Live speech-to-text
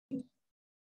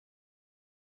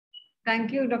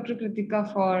Thank you, Dr.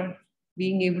 Krithika, for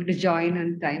being able to join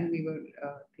on time. We were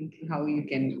thinking how you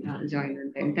can join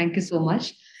on time. Thank you so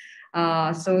much.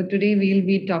 So today we'll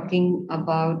be talking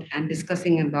about and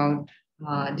discussing about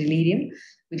delirium,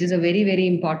 which is a very, very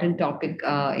important topic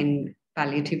in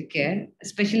palliative care,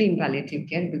 especially in palliative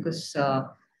care, because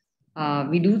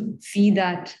we do see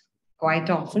that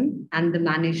quite often, and the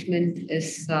management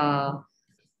is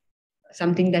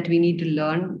something that we need to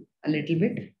learn a little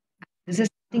bit. This is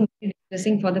something very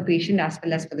distressing for the patient as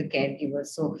well as for the caregivers.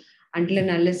 So until and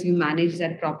unless you manage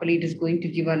that properly, it is going to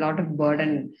give a lot of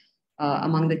burden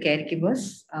among the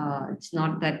caregivers. It's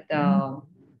not that uh,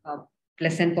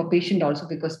 pleasant for patient also,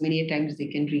 because many times they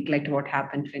can recollect what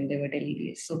happened when they were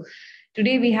delirious. So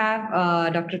today we have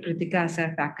Dr. Krithika as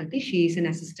our faculty. She is an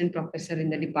assistant professor in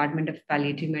the Department of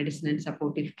Palliative Medicine and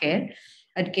Supportive Care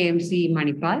at KMC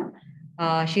Manipal.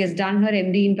 She has done her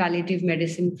MD in palliative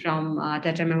medicine from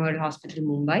Tata Memorial Hospital,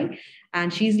 Mumbai,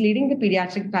 and she's leading the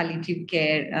pediatric palliative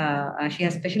care. She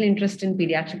has special interest in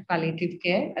pediatric palliative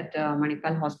care at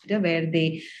Manipal Hospital, where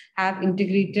they have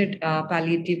integrated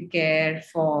palliative care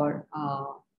for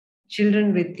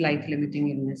children with life-limiting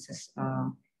illnesses.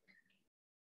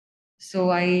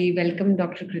 So I welcome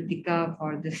Dr. Krithika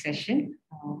for this session.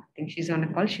 I think she's on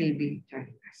a call. She'll be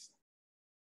joining us.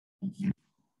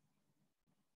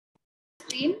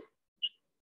 Screen?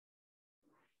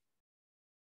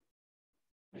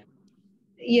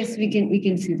 Yes, we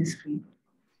can see the screen.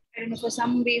 I don't know, for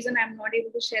some reason I'm not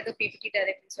able to share the PPT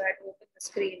directly, so I had to open the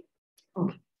screen.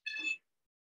 Okay.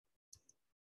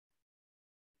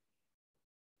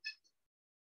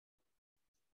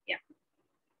 Yeah.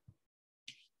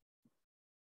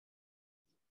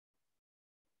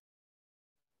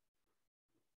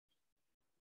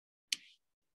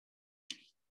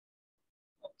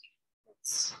 Okay.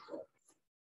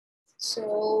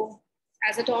 So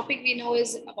as a topic we know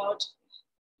is about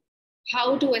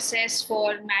how to assess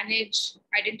for, manage,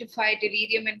 identify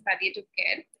delirium in palliative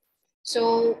care.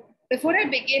 So before I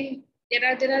begin, there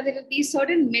are these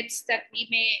certain myths that we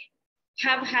may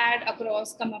have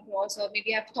come across, or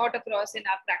maybe have thought across in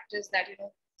our practice that,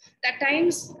 at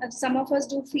times some of us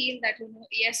do feel that,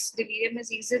 yes, delirium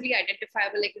is easily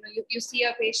identifiable. Like, you see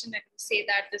a patient and you say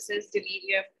that this is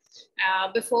delirium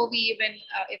before we even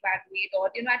evaluate, or,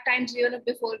 at times,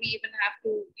 before we even have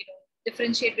to,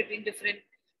 differentiate between different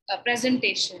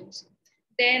presentations.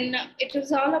 Then it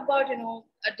is all about,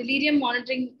 delirium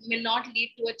monitoring will not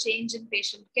lead to a change in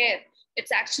patient care.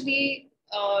 It's actually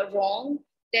wrong.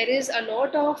 There is a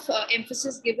lot of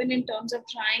emphasis given in terms of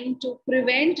trying to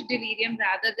prevent delirium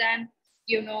rather than,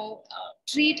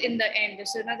 treat in the end.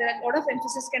 So now there are a lot of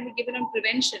emphasis can be given on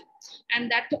prevention. And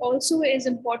that also is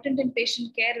important in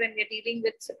patient care when we're dealing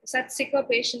with such sicker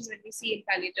patients when we see in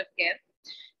palliative care.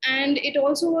 And it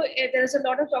also, there's a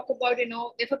lot of talk about,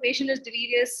 if a patient is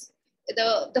delirious,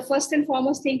 the first and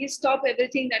foremost thing is stop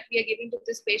everything that we are giving to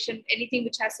this patient, anything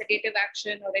which has sedative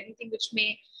action or anything which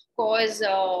may cause,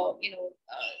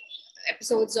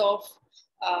 episodes of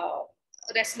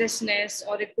restlessness,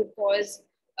 or it could cause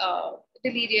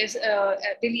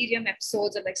delirium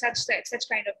episodes, or like such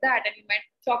kind of that. And you might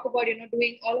talk about,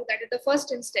 doing all of that in the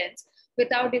first instance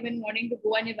without even wanting to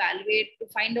go and evaluate to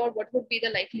find out what would be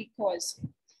the likely cause.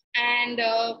 And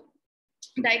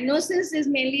diagnosis is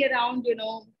mainly around,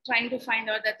 trying to find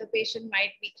out that the patient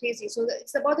might be crazy. So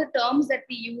it's about the terms that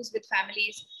we use with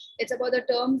families. It's about the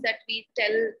terms that we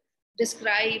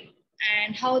describe,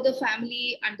 and how the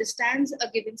family understands a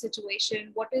given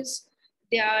situation. What is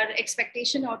their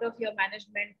expectation out of your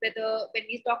management? Whether when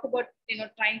we talk about,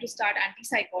 trying to start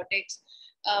antipsychotics,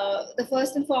 the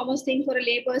first and foremost thing for a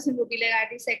layperson would be like,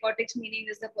 antipsychotics meaning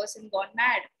is the person gone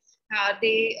mad.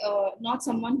 They not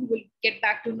someone who will get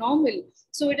back to normal.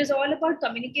 So it is all about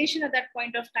communication at that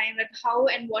point of time, that how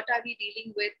and what are we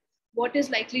dealing with, what is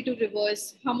likely to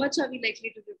reverse, how much are we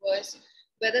likely to reverse,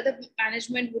 whether the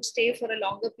management would stay for a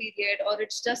longer period or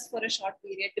it's just for a short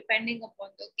period, depending upon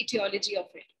the etiology of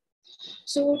it.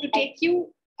 So to take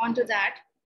you onto that,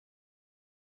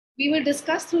 we will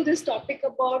discuss through this topic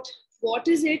about what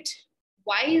is it,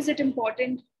 why is it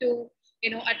important to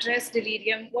address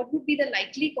delirium, what would be the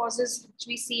likely causes which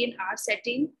we see in our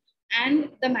setting, and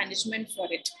the management for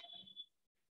it.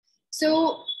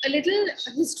 So a little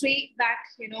history back,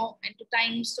 into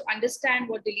times to understand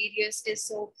what delirious is.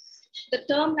 So the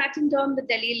Latin term, the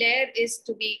delirare, is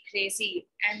to be crazy,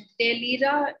 and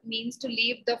delira means to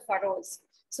leave the furrows.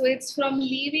 So it's from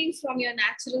leaving from your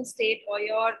natural state, or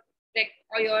your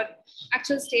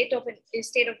actual state of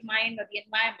mind or the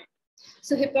environment.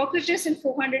 So Hippocrates in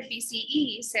 400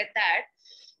 BCE said that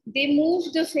they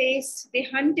move the face, they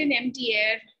hunt in empty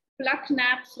air, pluck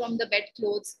nap from the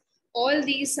bedclothes, all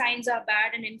these signs are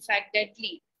bad and in fact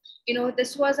deadly.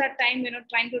 This was at time,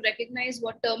 trying to recognize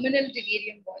what terminal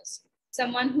delirium was.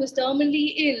 Someone who's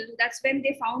terminally ill, that's when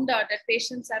they found out that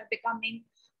patients are becoming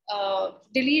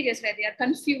delirious, where they are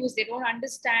confused, they don't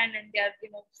understand, and they are,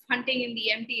 hunting in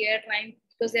the empty air, trying,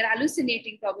 because they're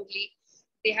hallucinating probably.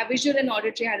 They have visual and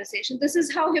auditory hallucination. This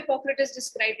is how Hippocrates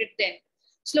described it then.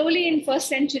 Slowly in 1st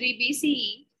century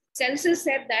BCE, Celsus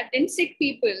said that in sick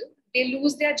people, they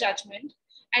lose their judgment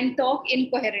and talk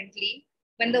incoherently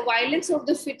when the violence of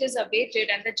the fit is abated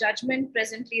and the judgment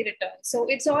presently returns. So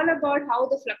it's all about how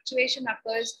the fluctuation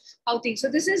occurs, how things. So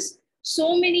this is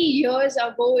so many years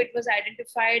ago it was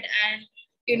identified, and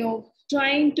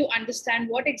trying to understand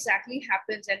what exactly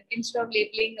happens, and instead of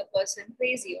labeling a person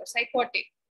crazy or psychotic.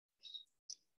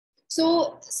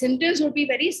 So symptoms would be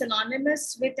very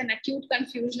synonymous with an acute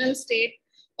confusional state,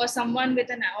 or someone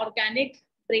with an organic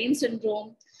brain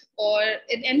syndrome, or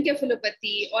an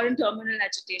encephalopathy, or in terminal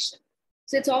agitation.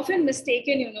 So it's often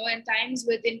mistaken, in times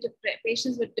with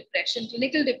patients with depression,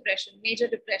 clinical depression, major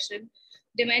depression,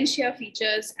 dementia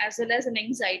features, as well as an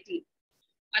anxiety.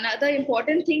 Another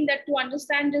important thing that to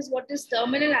understand is what is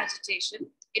terminal agitation.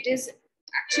 It is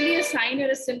actually a sign or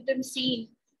a symptom seen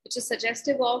which is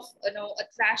suggestive of a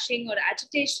thrashing or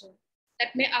agitation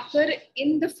that may occur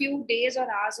in the few days or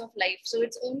hours of life. So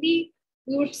it's only,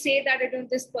 we would say that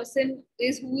this person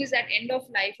who is at end of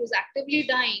life, who's actively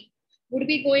dying, would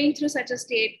be going through such a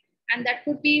state, and that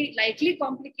could be likely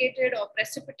complicated or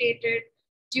precipitated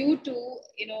due to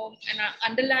an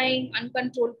underlying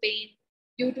uncontrolled pain,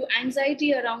 due to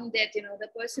anxiety around death. The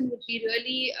person would be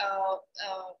really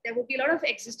there would be a lot of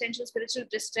existential spiritual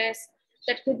distress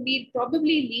that could be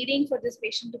probably leading for this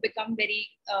patient to become very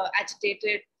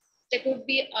agitated. There could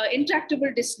be intractable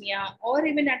dyspnea, or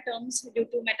even at times due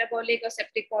to metabolic or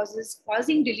septic causes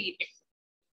causing delirium.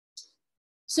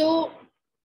 So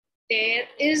there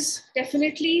is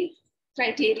definitely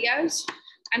criteria,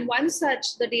 and one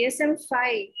such, the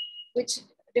DSM-5, which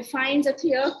defines a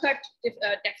clear-cut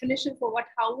definition for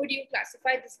how would you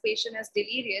classify this patient as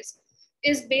delirious,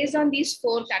 is based on these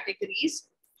 4 categories.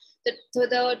 So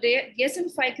the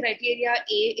DSM-5 criteria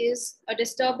A is a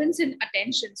disturbance in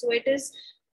attention. So it is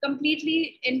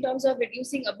completely in terms of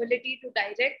reducing ability to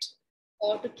direct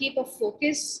or to keep a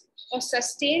focus or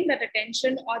sustain that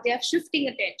attention, or they are shifting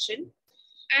attention,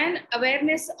 and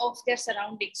awareness of their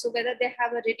surroundings. So whether they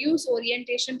have a reduced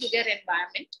orientation to their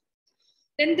environment.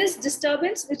 Then this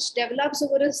disturbance, which develops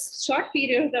over a short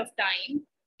period of time,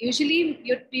 usually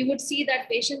you would see that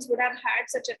patients would have had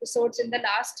such episodes in the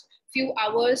last few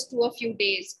hours to a few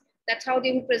days. That's how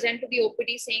they would present to the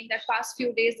OPD, saying that past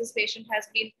few days, this patient has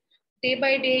been day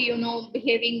by day,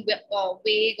 behaving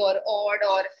vague or odd,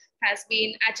 or has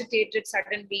been agitated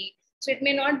suddenly. So it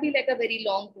may not be like a very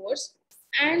long course.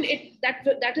 And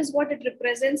that is what it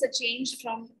represents, a change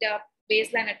from the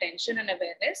baseline attention and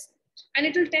awareness. And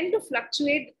it will tend to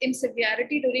fluctuate in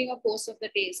severity during a course of the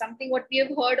day. Something what we have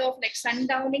heard of, like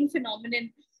sundowning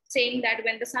phenomenon, saying that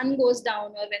when the sun goes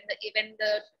down, or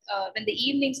when the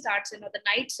evening starts in, or the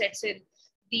night sets in,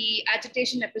 the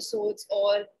agitation episodes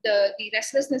or the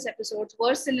restlessness episodes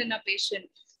worsen in a patient.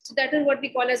 So that is what we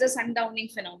call as a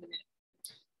sundowning phenomenon.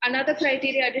 Another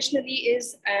criteria additionally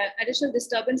is additional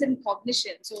disturbance in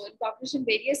cognition. So in cognition,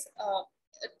 various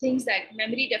things like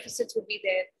memory deficits would be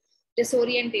there,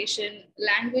 disorientation,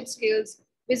 language skills,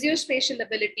 visuospatial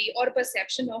ability, or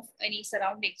perception of any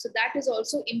surrounding. So that is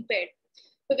also impaired.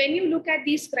 So when you look at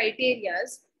these criteria,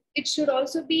 it should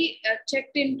also be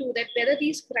checked into that whether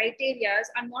these criteria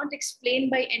are not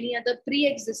explained by any other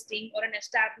pre-existing or an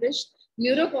established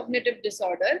neurocognitive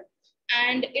disorder,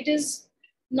 and it is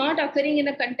not occurring in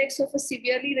a context of a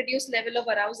severely reduced level of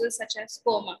arousal such as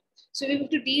coma. So we have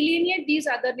to delineate these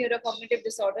other neurocognitive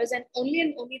disorders, and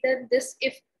only then this,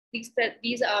 if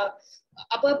these are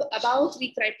above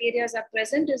 3 criteria are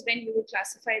present, is when you would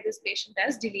classify this patient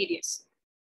as delirious.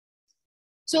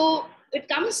 So it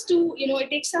comes to, it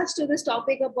takes us to this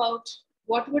topic about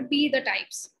what would be the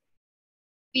types.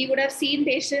 We would have seen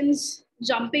patients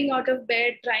jumping out of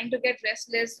bed, trying to get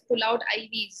restless, pull out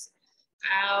IVs,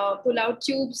 pull out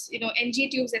tubes, NG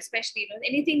tubes especially,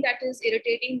 anything that is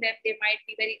irritating them, they might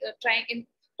be very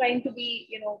trying to be,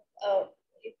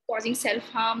 causing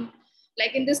self-harm.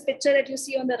 Like in this picture that you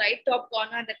see on the right top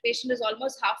corner, that patient is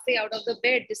almost halfway out of the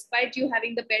bed despite you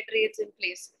having the bed rails in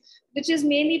place, which is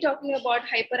mainly talking about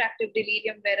hyperactive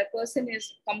delirium, where a person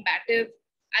is combative,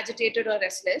 agitated, or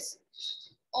restless.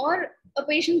 Or a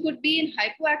patient could be in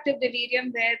hypoactive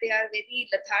delirium, where they are very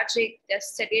lethargic, they're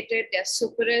sedated, they're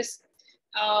suppressed,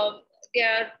 they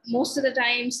are most of the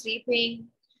time sleeping.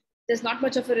 there's not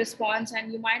much of a response,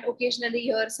 and you might occasionally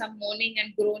hear some moaning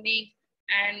and groaning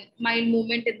and mild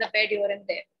movement in the bed here and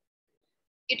there.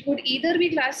 It could either be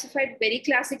classified very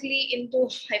classically into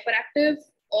hyperactive,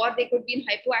 or they could be in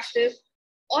hypoactive,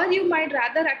 or you might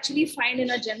rather actually find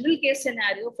in a general case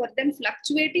scenario for them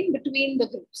fluctuating between the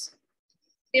groups.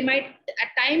 They might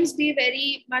at times be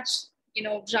very much,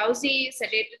 drowsy,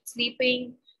 sedated,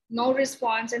 sleeping, no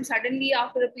response, and suddenly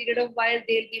after a period of while,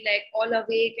 they'll be like all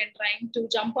awake and trying to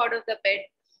jump out of the bed,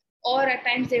 or at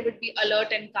times they would be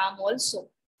alert and calm also.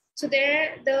 So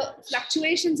there, the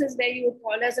fluctuations is where you would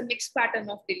call as a mixed pattern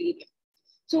of delirium.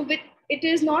 So it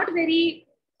is not very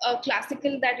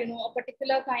classical that, a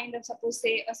particular kind of, suppose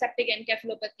say a septic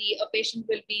encephalopathy, a patient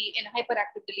will be in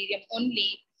hyperactive delirium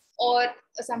only, or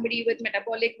somebody with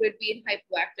metabolic will be in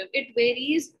hypoactive. It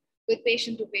varies with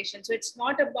patient to patient. So it's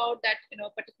not about that, a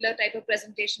particular type of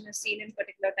presentation is seen in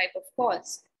particular type of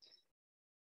cause.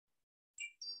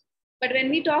 But when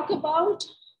we talk about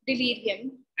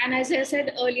delirium, and as I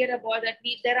said earlier about that,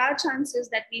 there are chances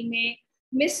that we may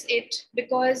miss it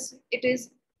because it is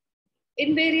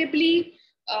invariably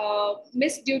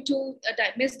missed due to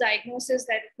a misdiagnosis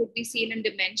that could be seen in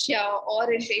dementia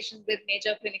or in patients with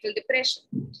major clinical depression.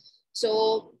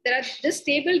 So this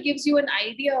table gives you an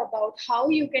idea about how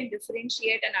you can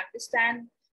differentiate and understand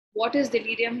what is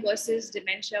delirium versus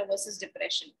dementia versus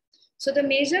depression. So the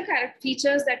major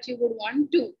features that you would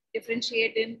want to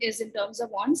differentiate is in terms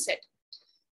of onset.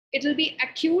 It will be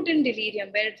acute in delirium,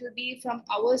 where it will be from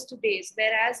hours to days,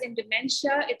 whereas in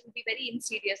dementia, it will be very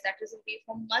insidious. That is, it will be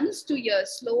from months to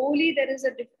years. Slowly, there is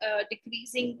a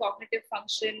decreasing cognitive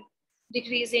function,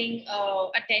 decreasing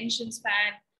attention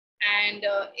span, and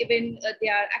even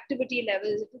their activity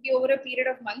levels. It will be over a period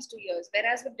of months to years.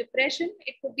 Whereas with depression,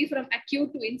 it could be from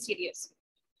acute to insidious.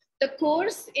 The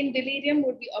course in delirium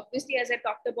would be, obviously, as I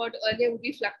talked about earlier, would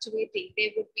be fluctuating.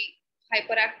 They would be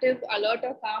hyperactive, alert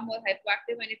or calm, or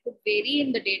hypoactive, and it could vary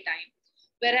in the daytime.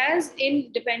 Whereas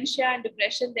in dementia and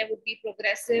depression, there would be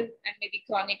progressive and maybe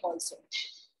chronic also.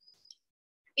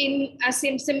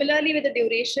 Similarly with the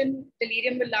duration,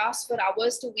 delirium will last for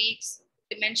hours to weeks,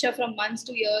 dementia from months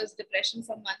to years, depression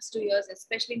from months to years,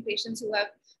 especially in patients who have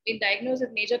been diagnosed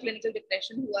with major clinical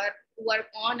depression, who are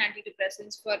on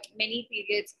antidepressants for many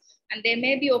periods, and there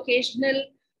may be occasional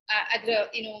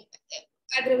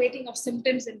aggravating of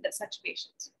symptoms in such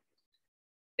patients.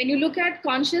 When you look at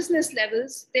consciousness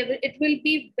levels, it will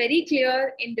be very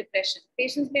clear in depression.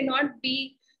 Patients may not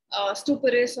be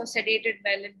stuporous or sedated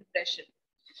well in depression.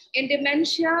 In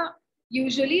dementia,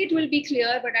 usually it will be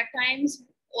clear, but at times,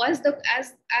 as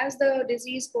the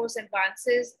disease course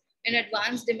advances, in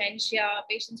advanced dementia,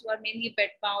 patients who are mainly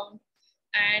bedbound,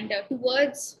 and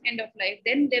towards end of life,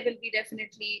 then there will be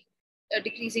definitely a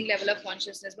decreasing level of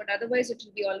consciousness, but otherwise it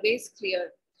will be always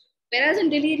clear. Whereas in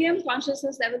delirium,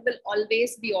 consciousness level will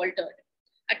always be altered.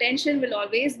 Attention will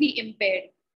always be impaired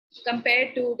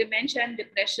compared to dementia and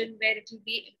depression, where it will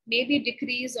be maybe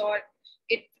decrease, or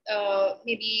it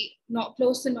may be not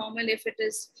close to normal if it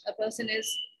is a person is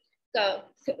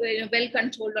well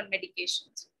controlled on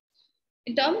medications.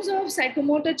 In terms of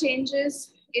psychomotor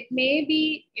changes, it may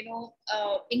be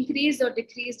increased or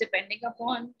decreased depending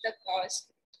upon the cause.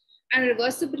 And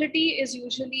reversibility is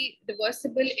usually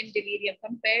reversible in delirium.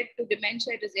 Compared to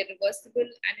dementia, it is irreversible.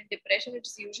 And in depression, it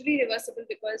is usually reversible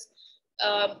because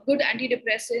good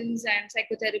antidepressants and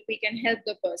psychotherapy can help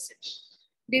the person.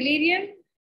 Delirium,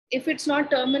 if it's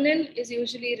not terminal, is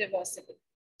usually reversible.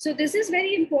 So this is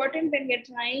very important when we're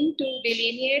trying to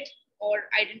delineate or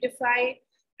identify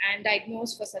and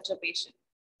diagnose for such a patient.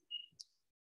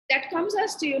 That comes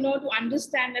us to, to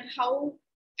understand that how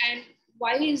and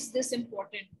why is this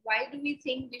important? Why do we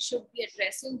think we should be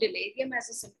addressing delirium as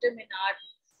a symptom in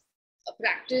our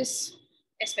practice,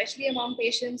 especially among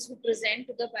patients who present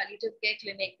to the palliative care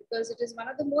clinic? Because it is one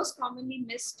of the most commonly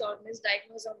missed or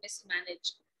misdiagnosed or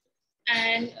mismanaged.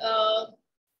 And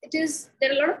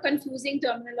there are a lot of confusing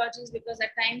terminologies, because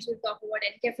at times we'll talk about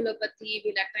encephalopathy,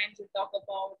 at times we'll talk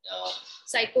about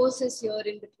psychosis here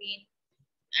in between.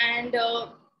 And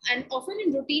often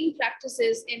in routine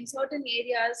practices in certain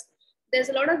areas, there's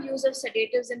a lot of use of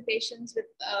sedatives in patients with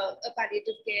a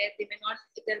palliative care.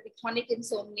 There will be chronic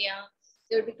insomnia,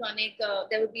 there will be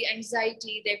there would be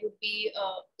anxiety, there would be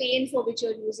pain for which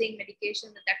you're using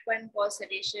medication that can cause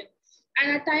sedation.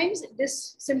 And at times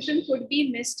this symptom could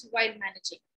be missed while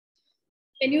managing.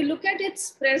 When you look at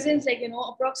its presence,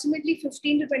 approximately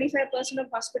 15 to 25% of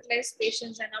hospitalized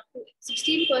patients and up to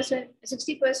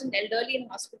 60% elderly in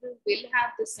hospital will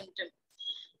have this symptom.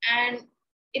 And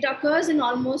it occurs in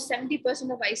almost 70%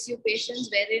 of ICU patients,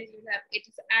 wherein you have it,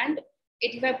 and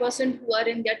 85% who are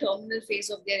in their terminal phase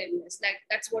of their illness. Like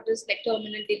that's what is like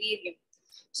terminal delirium.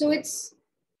 So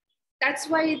that's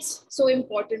why it's so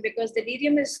important, because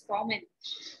delirium is common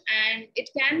and it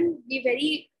can be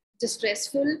very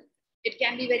distressful. It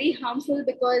can be very harmful,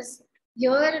 because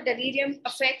here delirium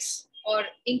affects or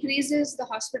increases the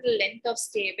hospital length of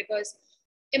stay. Because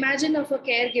imagine of a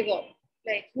caregiver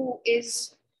like who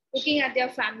is looking at their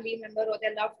family member or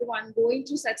their loved one going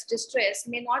through such distress,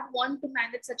 may not want to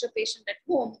manage such a patient at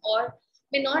home, or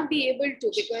may not be able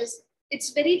to, because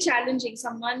it's very challenging.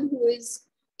 Someone who is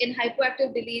in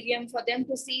hypoactive delirium, for them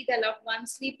to see their loved one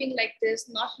sleeping like this,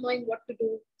 not knowing what to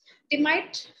do, they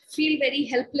might feel very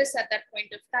helpless at that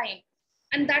point of time.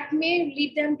 And that may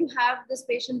lead them to have this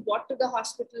patient brought to the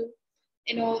hospital,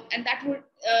 and that would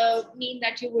mean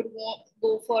that you would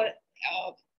go for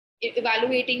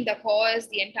evaluating the cause,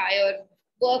 the entire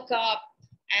workup,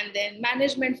 and then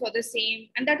management for the same.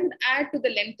 And that would add to the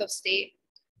length of stay.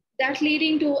 That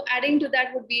adding to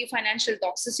that would be financial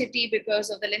toxicity,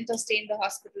 because of the length of stay in the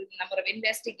hospital, the number of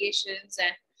investigations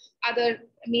and other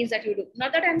means that you do.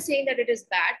 Not that I'm saying that it is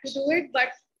bad to do it, but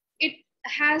it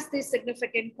has this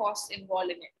significant cost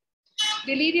involved in it.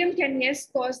 Delirium can, yes,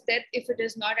 cause death if it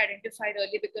is not identified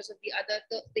early, because of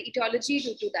the etiology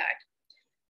due to that.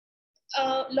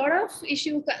 A lot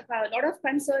of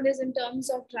concern is in terms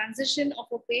of transition of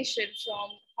a patient from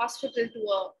hospital to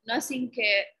a nursing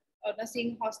care or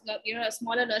nursing hospital, a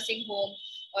smaller nursing home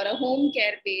or a home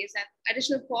care base, and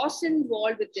additional costs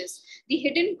involved with this. The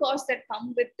hidden costs that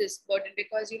come with this burden,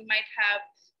 because you might have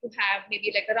to have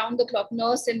maybe like around the clock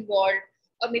nurse involved,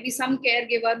 or maybe some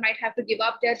caregiver might have to give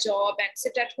up their job and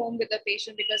sit at home with the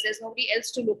patient because there's nobody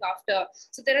else to look after.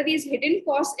 So there are these hidden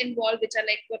costs involved, which are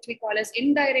like what we call as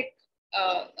indirect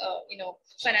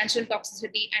financial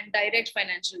toxicity and direct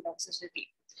financial toxicity.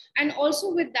 And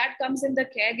also with that comes in the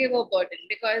caregiver burden,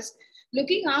 because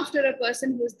looking after a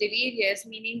person who is delirious,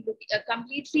 meaning the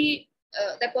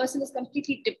person is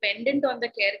completely dependent on the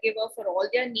caregiver for all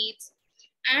their needs,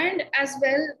 and as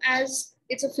well as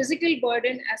it's a physical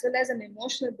burden as well as an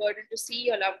emotional burden to see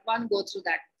your loved one go through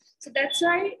that. So that's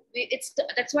why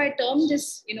I term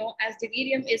this, as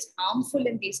delirium is harmful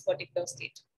in these particular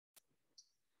states.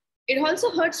 It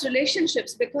also hurts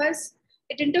relationships, because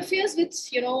it interferes with,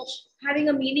 having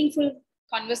a meaningful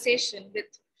conversation with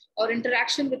or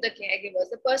interaction with the caregivers.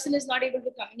 The person is not able to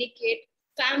communicate.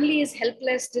 Family is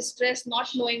helpless, distressed, not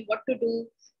knowing what to do,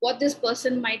 what this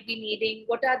person might be needing,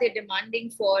 what are they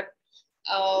demanding for.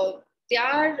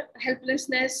 Their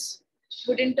helplessness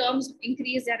would in terms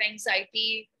increase their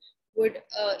anxiety, would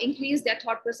increase their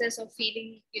thought process of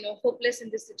feeling, hopeless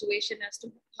in this situation as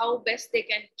to how best they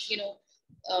can,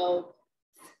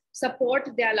 support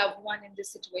their loved one in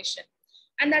this situation.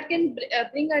 And that can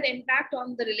bring an impact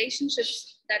on the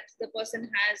relationships that the person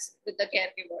has with the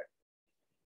caregiver.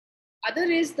 Other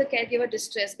is the caregiver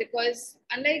distress, because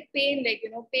unlike pain,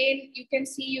 pain you can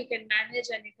see, you can manage,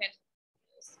 and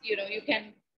you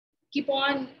can keep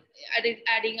on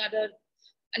adding other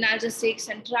analgesics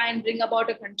and try and bring about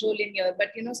a control in here.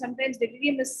 But sometimes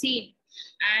delirium is seen,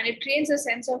 and it creates a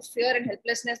sense of fear and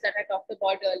helplessness that I talked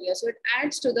about earlier. So it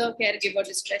adds to the caregiver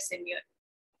distress in here.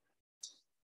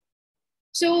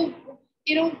 So,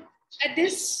 at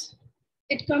this,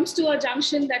 it comes to a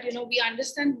junction that, we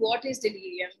understand what is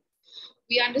delirium.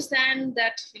 We understand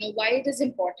that, why it is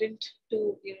important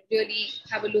to really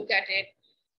have a look at it.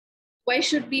 Why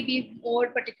should we be more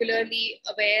particularly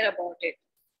aware about it?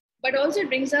 But also it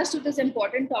brings us to this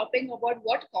important topic about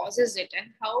what causes it and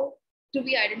how do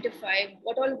we identify,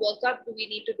 what all workup do we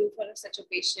need to do for such a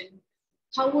patient?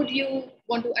 How would you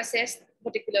want to assess a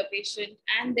particular patient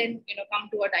and then come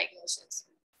to a diagnosis?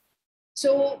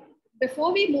 So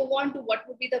before we move on to what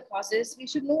would be the causes, we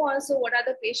should know also what are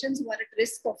the patients who are at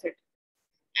risk of it.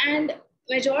 And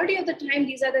majority of the time,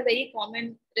 these are the very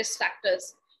common risk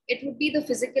factors. It would be the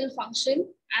physical function,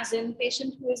 as in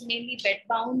patient who is mainly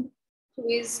bedbound, who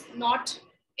is not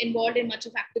involved in much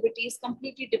of activities,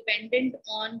 completely dependent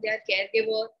on their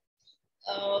caregiver.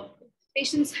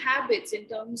 Patients' habits in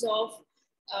terms of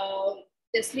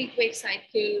their sleep-wake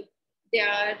cycle,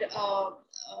 their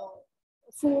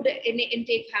food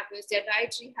intake habits, their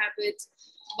dietary habits.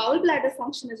 Bowel bladder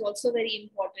function is also very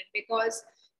important, because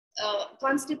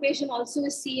constipation also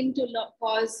is seen to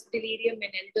cause delirium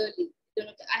in elderly.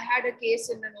 I had a case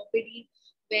in an OPD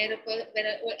where an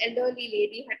elderly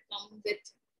lady had come with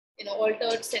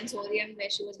altered sensorium, where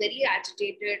she was very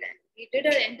agitated, and we did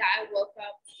her entire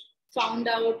workup, found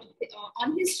out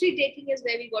on history taking is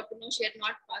where we got to know she had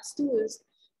not passed stools,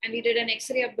 and we did an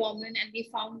X-ray abdomen, and we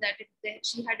found that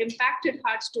she had impacted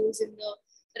hard stools in the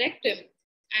rectum.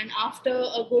 And after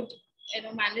a good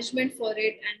management for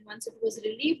it, and once it was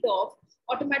relieved of,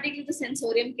 automatically the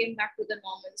sensorium came back to the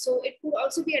normal. So it could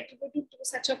also be attributed to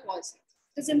such a cause.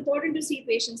 It's important to see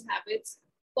patients' habits,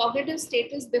 cognitive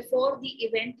status before the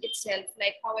event itself,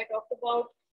 like how I talked about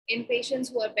in patients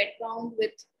who are bedbound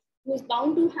with, who's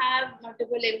bound to have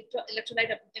multiple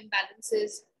electrolyte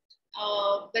imbalances,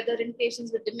 whether in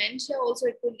patients with dementia also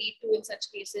it could lead to in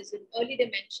such cases, in early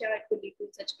dementia it could lead to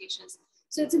in such cases.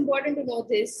 So it's important to know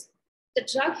this. The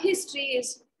drug history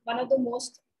is one of the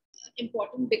most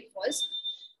important big cause.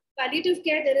 Palliative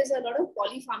care, there is a lot of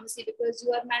polypharmacy because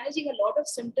you are managing a lot of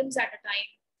symptoms at a time.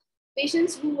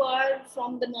 Patients who are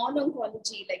from the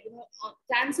non-oncology, like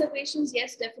cancer patients,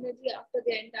 yes, definitely after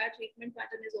their entire treatment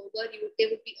pattern is over, they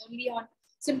would be only on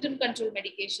symptom control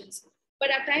medications. But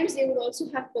at times they would also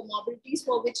have comorbidities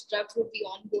for which drugs would be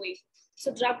ongoing.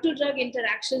 So drug-to-drug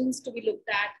interactions to be looked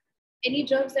at. Any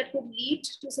drugs that could lead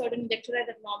to certain electrolyte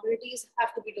abnormalities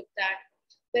have to be looked at.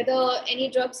 Whether any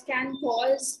drugs can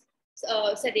cause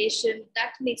sedation,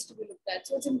 that needs to be looked at.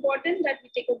 So it's important that we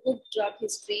take a good drug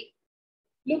history.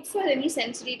 Look for any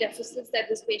sensory deficits that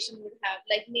this patient would have,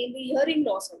 like mainly hearing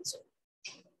loss also.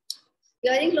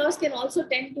 Hearing loss can also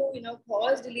tend to,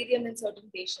 cause delirium in certain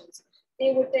patients.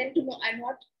 They would tend to not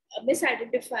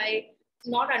misidentify,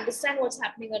 not understand what's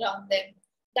happening around them.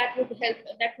 That would help,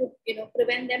 that would,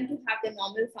 prevent them to have their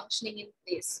normal functioning in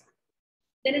place.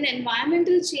 Then an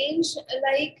environmental change,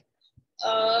 like,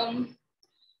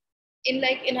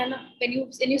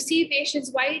 when you see patients,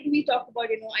 why do we talk about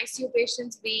ICU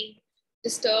patients being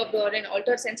disturbed or an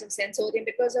altered sense of sensorium?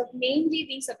 Because of mainly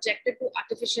being subjected to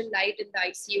artificial light in the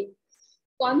ICU.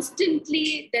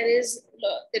 Constantly there is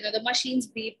the machines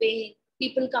beeping,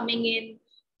 people coming in.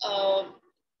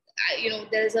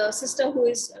 There's a sister who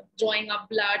is drawing up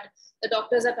blood. The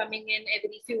doctors are coming in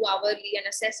every few hourly and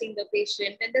assessing the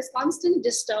patient, and there's constant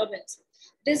disturbance.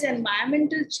 This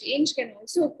environmental change can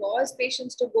also cause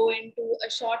patients to go into a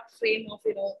short frame of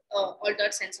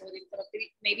altered sensorium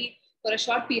maybe for a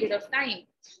short period of time,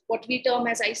 what we term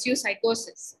as ICU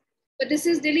psychosis. But this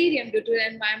is delirium due to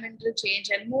environmental change,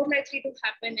 and more likely to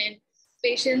happen in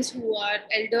patients who are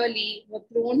elderly, who are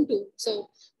prone to,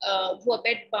 who are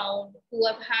bedbound, who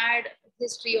have had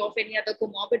history of any other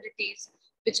comorbidities,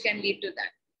 which can lead to that.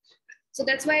 So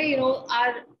that's why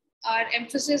our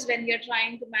emphasis when we are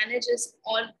trying to manage is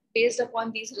all based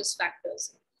upon these risk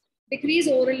factors. Decreased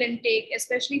oral intake,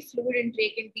 especially fluid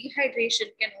intake and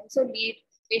dehydration, can also lead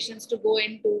patients to go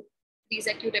into these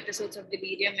acute episodes of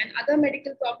delirium, and other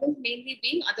medical problems mainly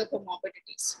being other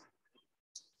comorbidities.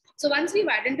 So once we've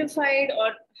identified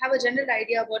or have a general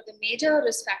idea about the major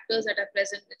risk factors that are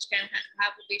present which can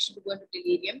have a patient to go into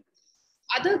delirium,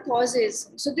 other causes.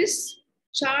 So this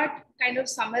chart kind of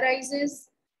summarizes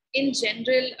in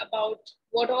general about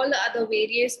what all the other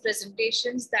various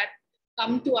presentations that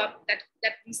come to up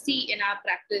that we see in our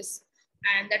practice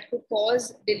and that could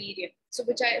cause delirium. So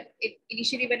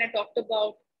initially when I talked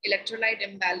about electrolyte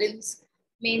imbalance,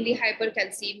 mainly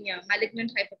hypercalcemia,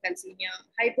 malignant hypercalcemia,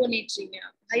 hyponatremia.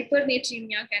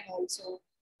 Hypernatremia can also,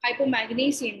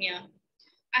 hypomagnesemia.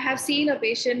 I have seen a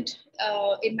patient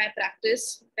in my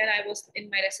practice when I was in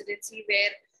my residency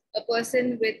where a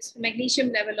person with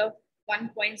magnesium level of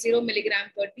 1.0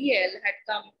 milligram per DL had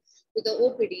come to the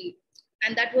OPD.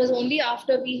 And that was only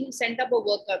after we sent up a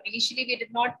workup. Initially, we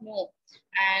did not know.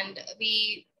 And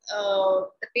the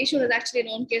patient was actually a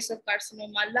known case of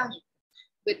carcinoma lung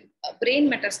with brain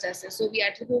metastasis. So we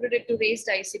attributed it to raised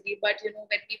ICD. But when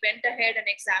we went ahead and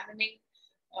examining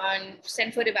and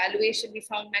sent for evaluation, we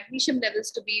found magnesium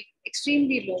levels to be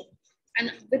extremely low.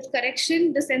 And with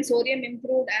correction, the sensorium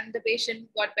improved and the patient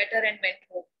got better and went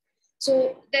home.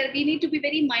 So we need to be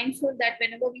very mindful that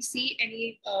whenever we see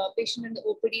any patient in the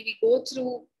OPD, we go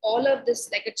through all of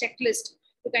this like a checklist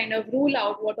to kind of rule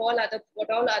out what all are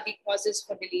the causes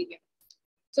for delirium.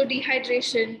 So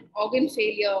dehydration, organ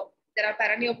failure, there are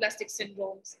paraneoplastic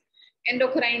syndromes,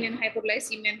 endocrine and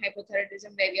hypoglycemia and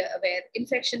hypothyroidism where we are aware.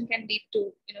 Infection can lead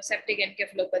to septic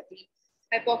encephalopathy,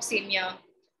 hypoxemia,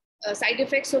 side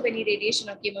effects of any radiation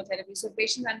or chemotherapy. So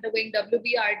patients undergoing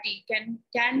WBRT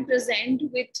can present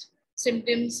with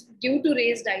symptoms due to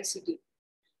raised ICD.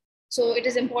 So it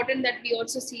is important that we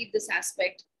also see this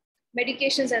aspect.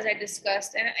 Medications, as I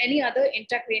discussed, and any other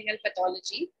intracranial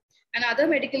pathology, and other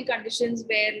medical conditions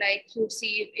where like you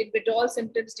see in withdrawal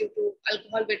symptoms due to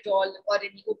alcohol withdrawal or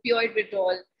any opioid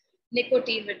withdrawal,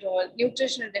 nicotine withdrawal,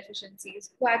 nutritional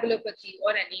deficiencies, coagulopathy,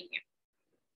 or anemia.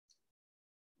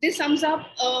 This sums up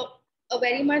a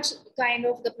very much kind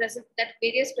of that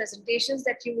various presentations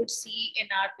that you would see in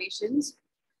our patients.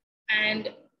 And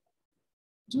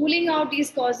ruling out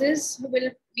these causes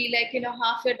will be like,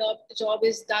 half your job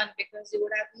is done, because you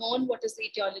would have known what is the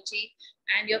etiology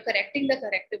and you're correcting the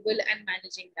correctable and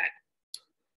managing that.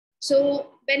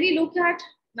 So when we look at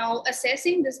now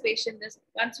assessing this patient,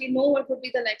 once we know what would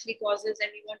be the likely causes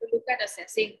and we want to look at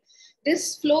assessing,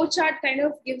 this flow chart kind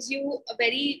of gives you a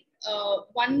very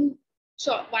one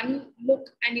look,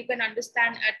 and you can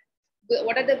understand at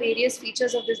what are the various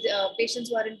features of this patients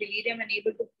who are in delirium, and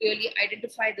able to clearly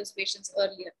identify those patients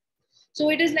earlier. So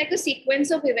it is like a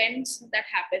sequence of events that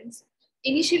happens.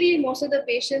 Initially, most of the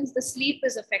patients, the sleep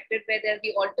is affected, where there'll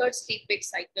be altered sleep-wake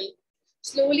cycle,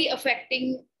 slowly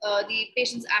affecting the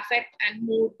patient's affect and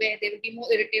mood, where they will be more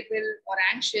irritable or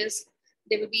anxious.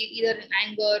 They will be either in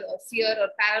anger or fear or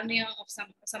paranoia of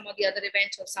some of the other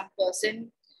events of some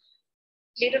person.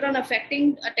 Later on,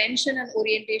 affecting attention and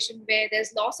orientation, where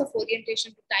there's loss of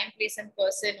orientation to time, place, and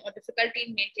person, or difficulty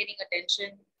in maintaining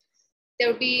attention.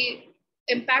 There will be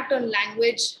impact on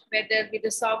language, where there'll be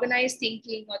disorganized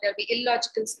thinking or there'll be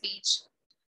illogical speech.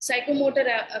 Psychomotor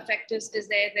effect is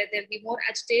there, where they'll be more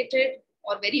agitated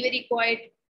or very, very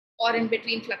quiet, or in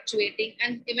between fluctuating,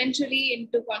 and eventually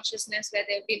into consciousness, where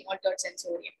there'll be an altered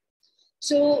sensorium.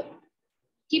 So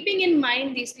keeping in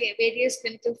mind these various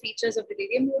clinical features of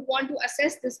delirium, you would want to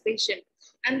assess this patient,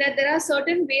 and that there are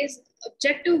certain ways,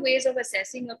 objective ways of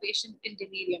assessing a patient in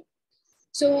delirium.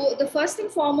 So the first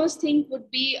and foremost thing would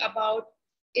be about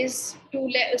is to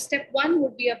step one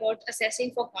would be about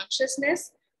assessing for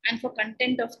consciousness and for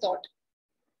content of thought.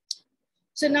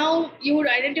 So now you would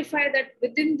identify that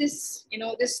within this,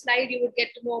 this slide, you would get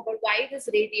to know about why this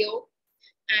radio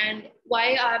and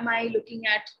why am I looking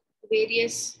at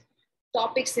various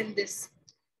topics in this.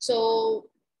 So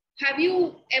have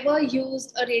you ever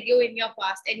used a radio in your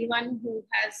past? Anyone who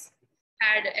has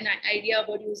had an idea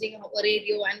about using a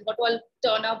radio, and what all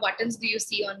turn off buttons do you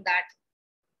see on that?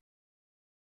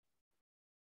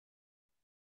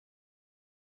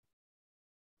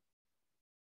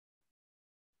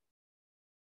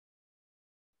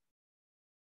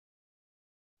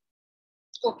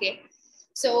 Okay,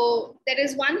 so there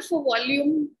is one for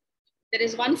volume, there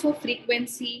is one for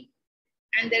frequency,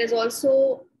 and there is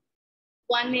also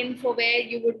one in for where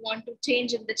you would want to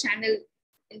change in the channel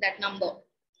in that number.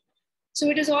 So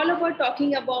it is all about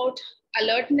talking about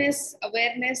alertness,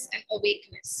 awareness, and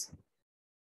awakeness.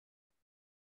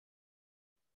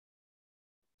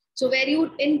 So where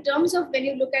you, in terms of when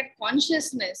you look at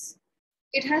consciousness,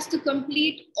 it has to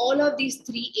complete all of these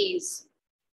 3 A's.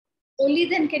 Only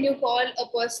then can you call a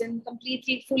person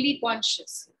completely, fully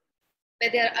conscious,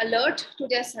 where they're alert to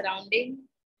their surrounding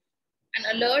and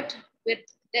alert with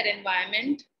their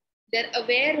environment. They're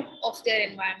aware of their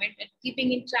environment and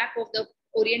keeping in track of the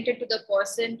oriented to the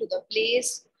person, to the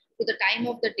place, to the time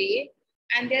of the day.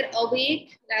 And they're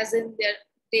awake, as in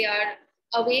they are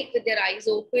awake with their eyes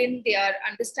open. They are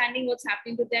understanding what's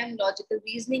happening to them. Logical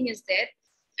reasoning is there.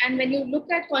 And when you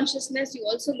look at consciousness, you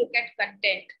also look at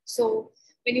content. So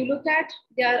when you look at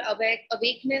their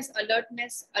awakeness,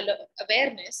 alertness,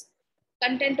 awareness,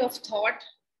 content of thought,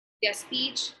 their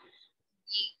speech,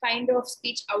 the kind of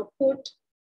speech output,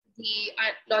 the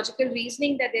logical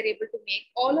reasoning that they're able to make,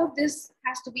 all of this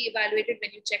has to be evaluated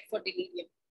when you check for delirium.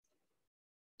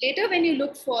 Later, when you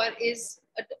look for is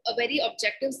a very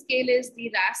objective scale is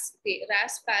the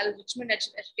RAS-PAL, Richmond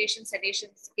Agitation Sedation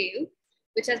Scale,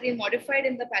 which has been modified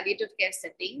in the palliative care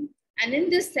setting. And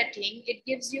in this setting, it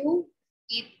gives you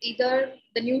either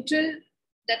the neutral,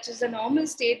 that is the normal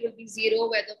state, will be 0,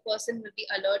 where the person will be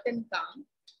alert and calm.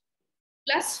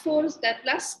 Plus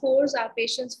scores are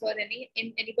patients for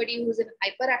anybody who's in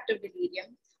hyperactive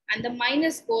delirium, and the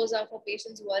minus scores are for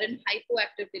patients who are in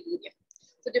hypoactive delirium.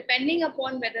 So depending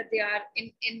upon whether they are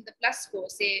in the plus score,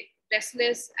 say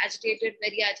restless, agitated,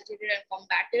 very agitated, and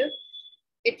combative,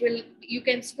 you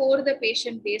can score the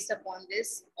patient based upon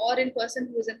this, or in person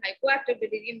who is in hypoactive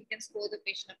delirium, you can score the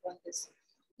patient upon this.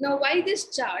 Now, why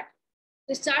this chart?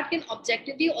 This chart can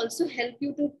objectively also help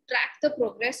you to track the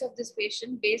progress of this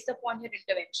patient based upon your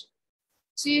intervention.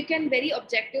 So you can very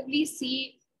objectively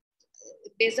see,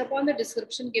 based upon the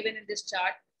description given in this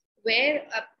chart, where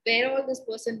all this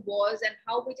person was and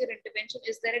how with your intervention,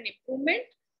 is there an improvement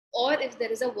or if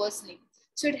there is a worsening.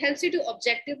 So it helps you to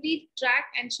objectively track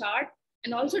and chart,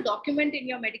 and also document in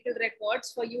your medical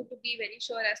records for you to be very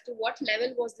sure as to what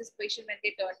level was this patient when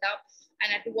they turned up,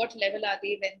 and at what level are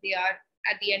they when they are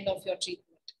at the end of your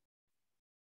treatment.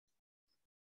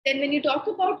 Then when you talk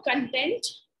about content,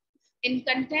 in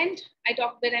content,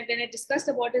 when I discussed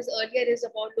about this earlier, is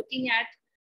about looking at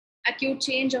acute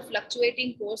change of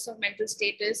fluctuating course of mental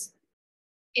status,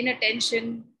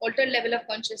 inattention, altered level of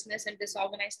consciousness, and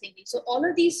disorganized thinking. So all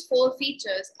of these 4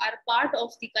 features are part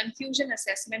of the confusion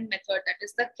assessment method, that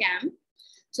is the CAM.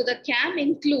 So the CAM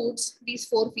includes these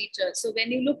 4 features. So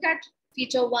when you look at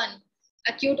feature 1,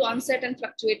 acute onset and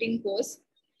fluctuating course,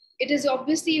 it is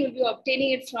obviously you will be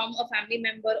obtaining it from a family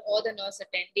member or the nurse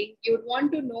attending. You would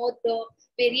want to know the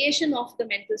variation of the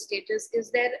mental status.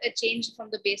 Is there a change from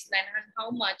the baseline and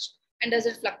how much, and does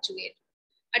it fluctuate?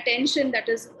 Attention, that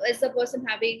is the person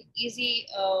having is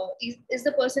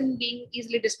the person being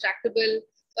easily distractible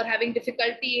or having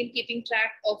difficulty in keeping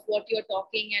track of what you're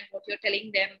talking and what you're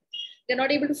telling them? They're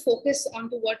not able to focus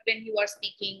onto what when you are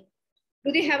speaking.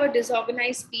 Do they have a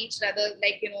disorganized speech, rather,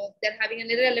 like, they're having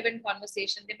an irrelevant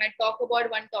conversation? They might talk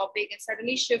about one topic and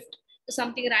suddenly shift to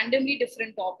something randomly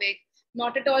different topic,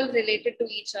 not at all related to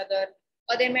each other.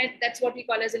 Or they might, that's what we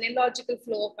call as an illogical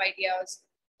flow of ideas,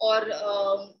 or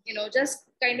just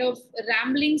kind of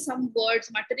rambling some words,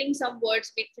 muttering some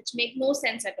words which make no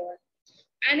sense at all.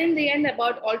 And in the end,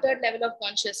 about altered level of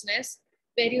consciousness,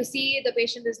 where you see the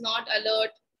patient is not alert,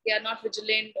 they are not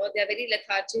vigilant, or they are very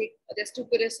lethargic, or they're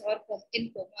stuporous or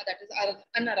in coma, that is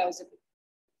unarousable.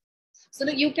 So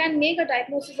you can make a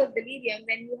diagnosis of delirium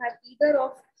when you have either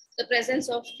of the presence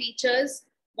of features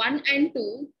 1 and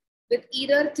 2 with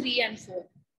either 3 and 4.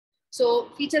 So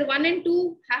feature 1 and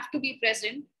 2 have to be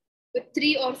present, with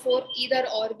 3 or 4 either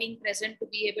or being present to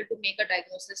be able to make a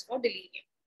diagnosis for delirium.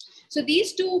 So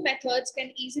these 2 methods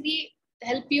can easily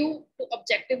help you to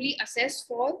objectively assess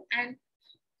for and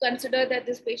consider that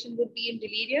this patient would be in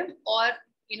delirium, or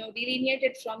delineate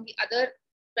it from the other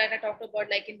that I talked about,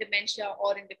 like in dementia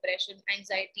or in depression,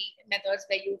 anxiety methods,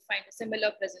 where you would find a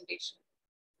similar presentation.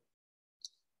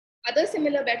 Other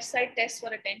similar bedside tests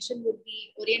for attention would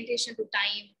be orientation to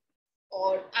time,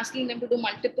 or asking them to do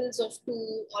multiples of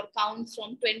 2 or count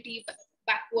from 20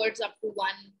 backwards up to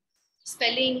 1,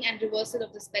 spelling and reversal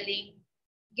of the spelling,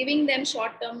 giving them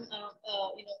short-term,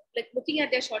 like looking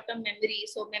at their short-term memory.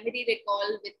 So memory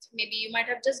recall, with maybe you might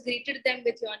have just greeted them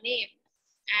with your name,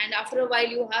 and after a while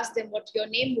you ask them what your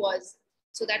name was.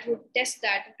 So that would test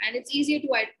that, and it's easier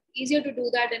to do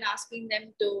that than asking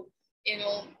them to give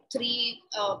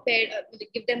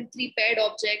them 3 paired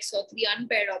objects or 3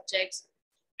 unpaired objects.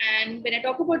 And when I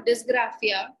talk about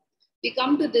dysgraphia, we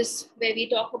come to this where we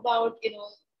talk about the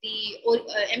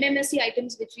MMSE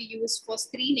items which we use for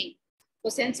screening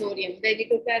for sensorium, where we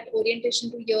look at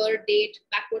orientation to year, date,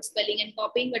 backward spelling, and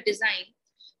copying a design.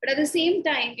 But at the same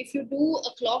time, if you do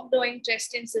a clock drawing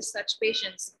test in such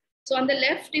patients, so on the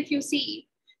left, if you see,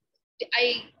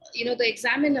 the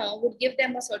examiner would give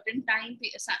them a certain time,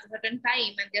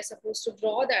 and they're supposed to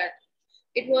draw that.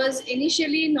 It was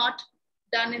initially not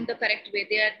done in the correct way.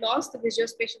 They had lost the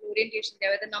visuospatial orientation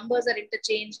there, where the numbers are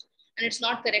interchanged and it's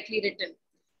not correctly written.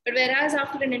 But whereas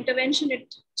after an intervention,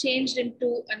 it changed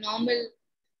into a normal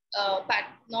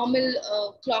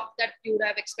clock that you would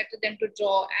have expected them to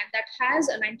draw, and that has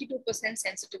a 92%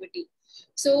 sensitivity.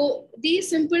 So these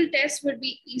simple tests would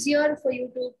be easier for you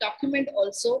to document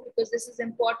also, because this is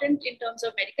important in terms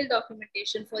of medical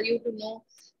documentation for you to know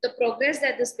the progress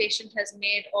that this patient has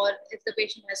made, or if the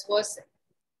patient has worsened.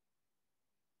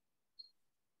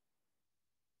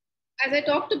 As I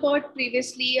talked about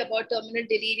previously about terminal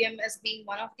delirium as being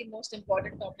one of the most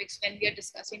important topics when we are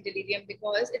discussing delirium,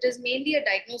 because it is mainly a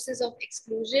diagnosis of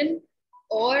exclusion,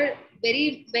 or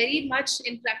very, very much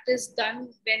in practice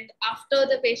done when after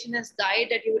the patient has died,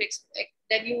 that you would expect,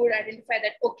 that you would identify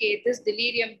that, okay, this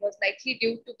delirium was likely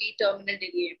due to be terminal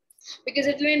delirium, because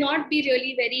it may not be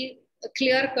really very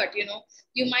clear cut.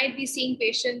 You might be seeing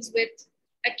patients with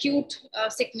acute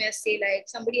sickness, say like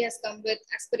somebody has come with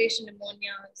aspiration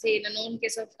pneumonia, say in a known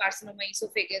case of carcinoma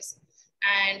esophagus,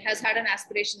 and has had an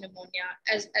aspiration pneumonia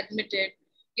as admitted.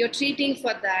 You're treating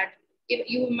for that.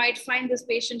 You might find this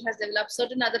patient has developed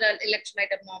certain other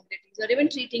electrolyte abnormalities, or even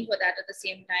treating for that at the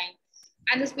same time.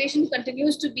 And this patient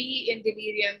continues to be in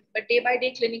delirium, but day by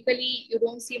day clinically, you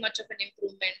don't see much of an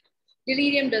improvement.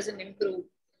 Delirium doesn't improve.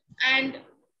 And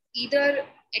either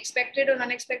expected or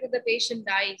unexpected, the patient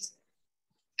dies.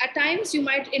 At times, you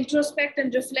might introspect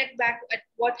and reflect back at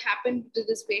what happened to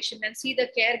this patient and see the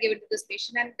care given to this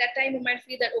patient. And at that time, you might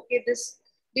feel that, okay, this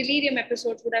delirium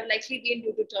episodes would have likely been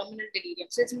due to terminal delirium.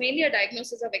 So it's mainly a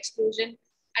diagnosis of exclusion,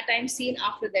 at times seen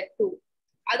after that too.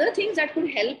 Other things that could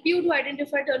help you to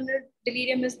identify terminal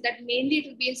delirium is that mainly it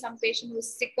will be in some patient who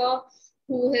is sicker,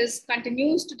 who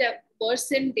continues to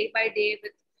worsen day by day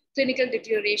with clinical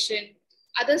deterioration.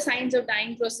 Other signs of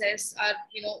dying process are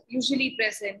usually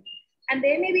present. And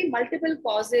there may be multiple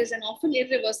causes and often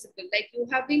irreversible. Like you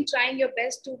have been trying your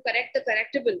best to correct the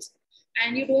correctables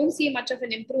and you don't see much of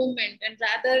an improvement, and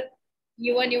rather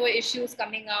newer issues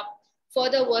coming up,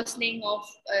 further worsening of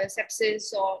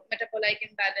sepsis or metabolic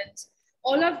imbalance.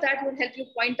 All of that would help you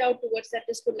point out towards that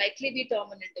this could likely be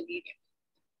terminal delirium.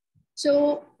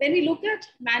 So when we look at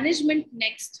management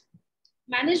next,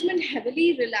 management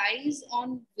heavily relies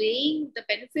on weighing the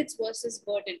benefits versus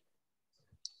burden.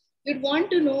 You'd want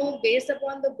to know, based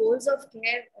upon the goals of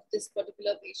care of this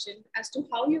particular patient, as to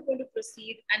how you're going to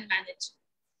proceed and manage.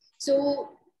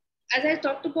 So as I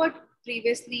talked about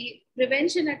previously,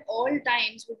 prevention at all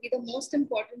times would be the most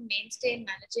important mainstay in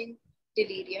managing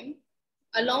delirium,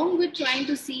 along with trying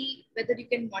to see whether you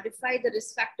can modify the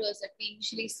risk factors that we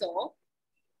initially saw,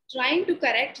 trying to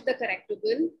correct the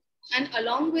correctable, and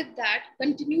along with that,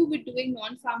 continue with doing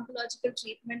non-pharmacological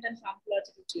treatment and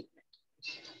pharmacological treatment.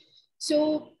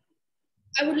 So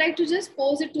I would like to just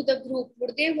pose it to the group.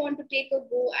 Would they want to take a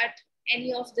go at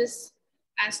any of this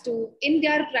as to, in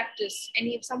their practice,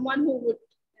 someone who would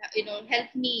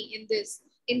help me in this,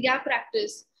 in their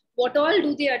practice, what all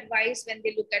do they advise when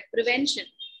they look at prevention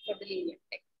for delirium?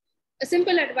 Like a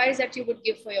simple advice that you would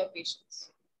give for your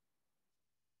patients.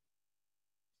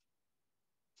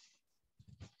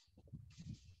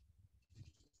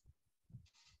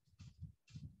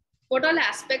 What all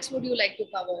aspects would you like to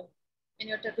cover when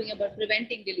you're talking about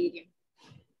preventing delirium?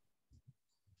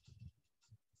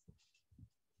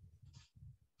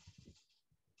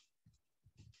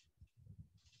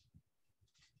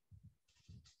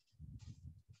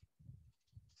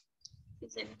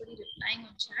 Is anybody replying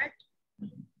on chat?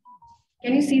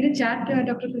 Can you see the chat,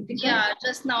 Dr. Krithika? Yeah,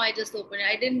 just now I just opened it.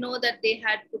 I didn't know that they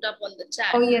had put up on the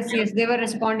chat. Oh, yes, yes. They were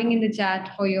responding in the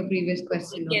chat for your previous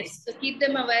question. Yes, so keep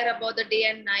them aware about the day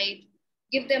and night.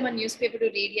 Give them a newspaper to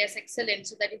read. Yes, excellent.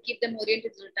 So that you keep them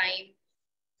oriented to the time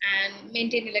and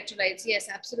maintain electrolytes. Yes,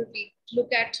 absolutely.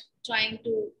 Look at trying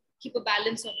to keep a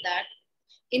balance of that.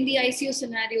 In the ICU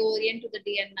scenario, orient to the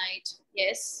day and night.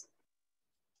 Yes.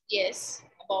 Yes,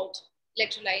 about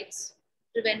electrolytes,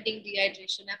 preventing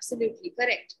dehydration. Absolutely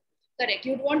correct. Correct.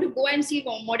 You'd want to go and see,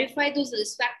 modify those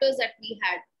risk factors that we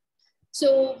had.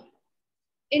 So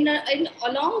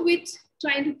along with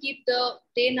trying to keep the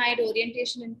day-night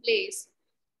orientation in place,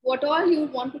 what all you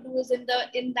want to do is in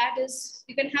that is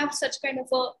you can have such kind of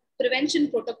a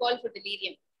prevention protocol for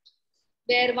delirium,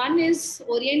 where one is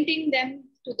orienting them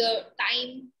to the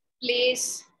time,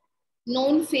 place,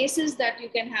 known faces that you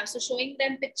can have. So showing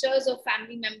them pictures of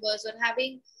family members or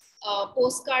having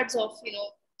postcards of,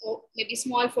 or maybe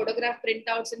small photograph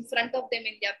printouts in front of them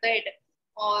in their bed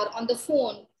or on the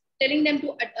phone, telling them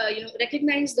to,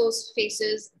 recognize those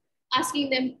faces, asking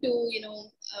them to,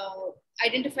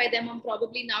 identify them. And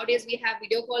probably nowadays we have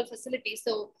video call facilities.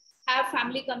 So have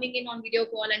family coming in on video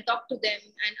call and talk to them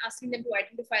and asking them to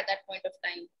identify that point of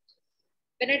time.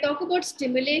 When I talk about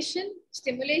stimulation,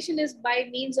 stimulation is by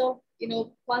means of,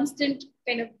 constant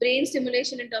kind of brain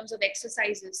stimulation in terms of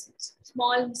exercises,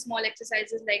 small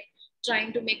exercises like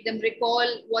trying to make them recall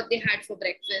what they had for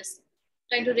breakfast,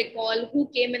 trying to recall who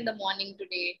came in the morning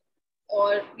today,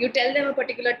 or you tell them a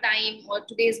particular time or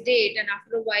today's date, and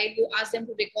after a while you ask them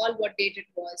to recall what date it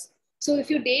was. So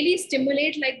if you daily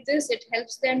stimulate like this, it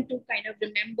helps them to kind of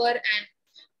remember and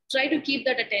try to keep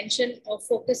that attention or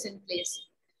focus in place.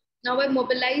 Now, by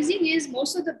mobilizing is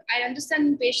I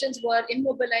understand patients who are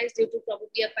immobilized due to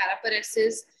probably a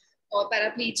paraparesis or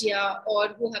paraplegia, or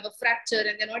who have a fracture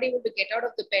and they're not able to get out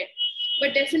of the bed.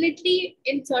 But definitely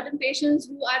in certain patients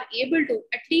who are able to,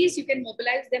 at least you can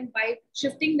mobilize them by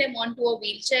shifting them onto a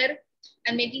wheelchair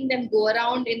and making them go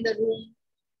around in the room,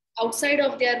 outside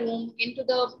of their room, into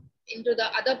the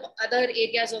other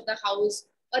areas of the house,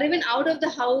 or even out of the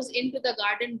house into the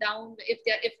garden down, if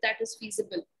that is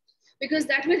feasible, because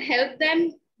that will help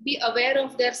them be aware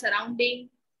of their surrounding,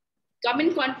 come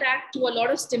in contact to a lot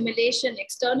of stimulation,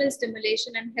 external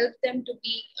stimulation, and help them to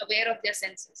be aware of their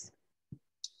senses.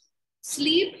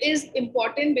 Sleep is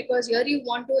important because here you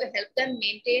want to help them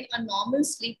maintain a normal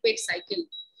sleep-wake cycle.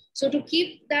 So to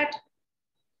keep that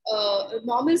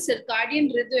normal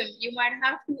circadian rhythm, you might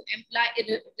have to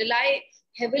rely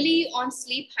heavily on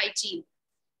sleep hygiene.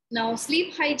 Now,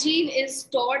 sleep hygiene is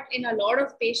taught in a lot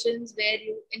of patients where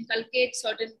you inculcate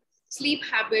certain sleep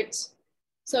habits,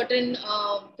 certain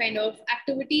kind of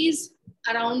activities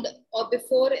around or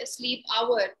before a sleep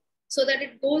hour, so that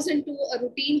it goes into a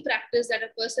routine practice that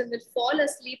a person will fall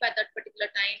asleep at that particular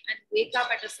time and wake up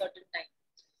at a certain time.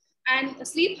 And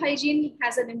sleep hygiene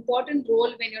has an important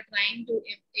role when you're trying to,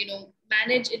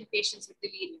 manage in patients with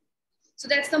delirium. So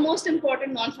that's the most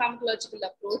important non-pharmacological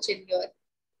approach in here.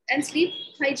 And sleep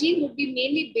hygiene would be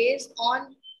mainly based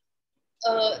on,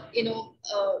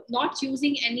 not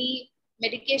using any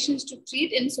medications to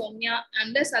treat insomnia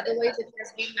unless otherwise it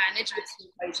has been managed with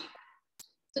sleep hygiene.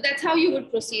 So that's how you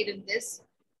would proceed in this.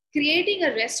 Creating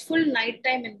a restful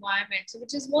nighttime environment, so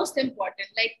which is most important,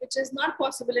 like which is not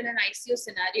possible in an ICU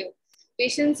scenario.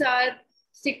 Patients are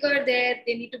sicker there,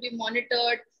 they need to be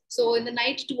monitored. So in the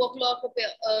night, 2 o'clock,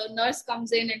 a nurse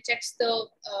comes in and checks the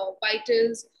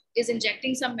vitals, is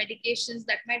injecting some medications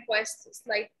that might cause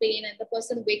slight pain, and the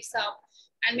person wakes up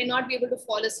and may not be able to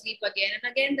fall asleep again.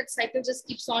 And again, that cycle just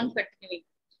keeps on continuing.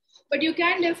 But you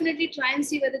can definitely try and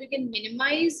see whether you can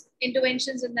minimize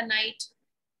interventions in the night.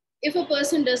 If a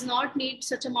person does not need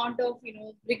such amount of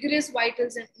rigorous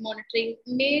vitals and monitoring,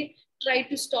 may try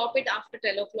to stop it after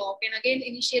 10 o'clock and again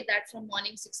initiate that from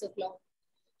morning 6 o'clock.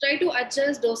 Try to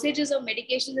adjust dosages of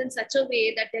medications in such a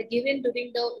way that they're given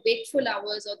during the wakeful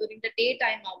hours or during the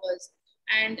daytime hours,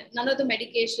 and none of the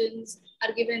medications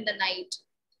are given in the night.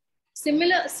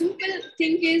 Simple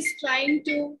thing is trying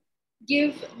to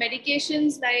give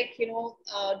medications like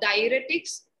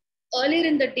diuretics earlier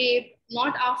in the day,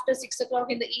 not after 6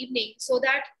 o'clock in the evening, so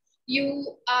that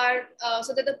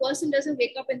so that the person doesn't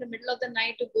wake up in the middle of the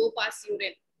night to go pass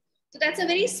urine. So that's a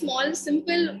very small,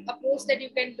 simple approach that you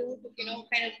can do to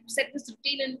kind of set this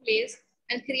routine in place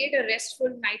and create a restful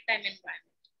nighttime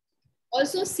environment.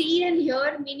 Also, see and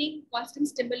hear, meaning constant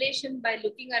stimulation by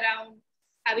looking around,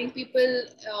 having people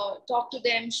talk to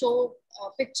them, show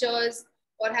pictures,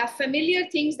 or have familiar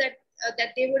things that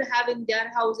they would have in their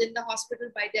house, in the hospital,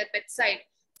 by their bedside,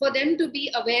 for them to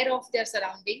be aware of their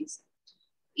surroundings.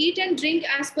 Eat and drink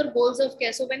as per goals of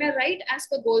care. So when I write as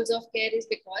per goals of care is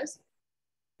because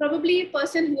probably a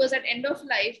person who was at end of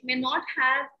life may not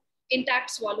have intact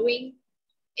swallowing,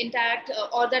 intact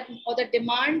or the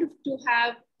demand to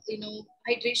have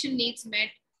hydration needs met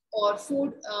or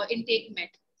food intake met.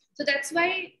 So that's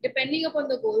why, depending upon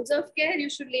the goals of care, you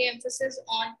should lay emphasis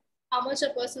on how much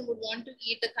a person would want to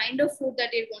eat, the kind of food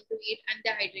that they want to eat, and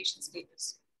their hydration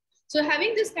status. So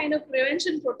having this kind of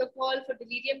prevention protocol for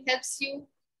delirium helps you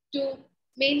to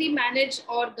mainly manage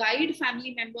or guide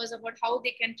family members about how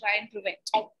they can try and prevent.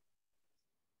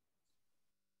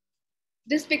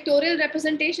 This pictorial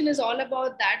representation is all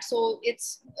about that. So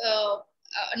it's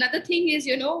another thing is,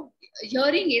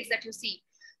 hearing aids that you see,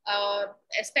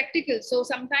 spectacles. So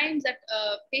sometimes that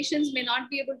patients may not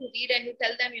be able to read, and you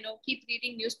tell them, keep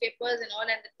reading newspapers and all,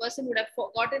 and the person would have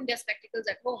forgotten their spectacles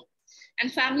at home.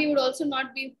 And family would also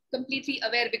not be completely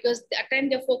aware, because at the time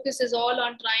their focus is all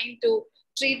on trying to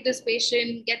treat this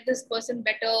patient, get this person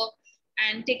better,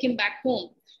 and take him back home.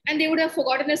 And they would have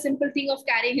forgotten a simple thing of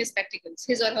carrying his spectacles,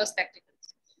 his or her spectacles.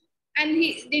 And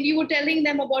then you were telling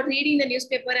them about reading the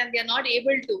newspaper and they're not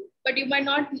able to, but you might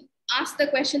not ask the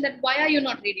question that why are you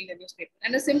not reading the newspaper?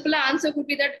 And a simpler answer could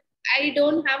be that I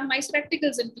don't have my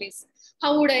spectacles in place.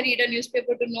 How would I read a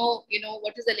newspaper to know,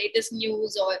 what is the latest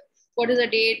news, or what is the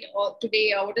date or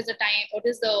today, or what is the time, what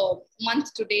is the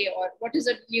month today, or what is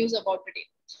the news about today?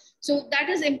 So that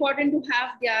is important to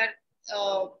have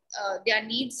their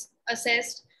needs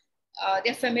assessed,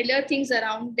 their familiar things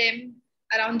around them,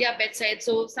 around their bedside.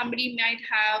 So somebody might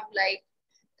have, like,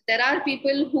 there are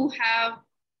people who have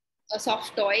a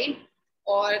soft toy,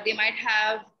 or they might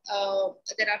have,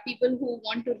 there are people who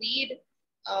want to read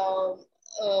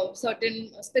certain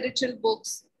spiritual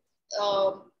books,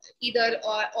 either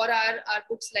or are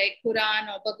books like Quran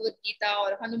or Bhagavad Gita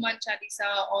or Hanuman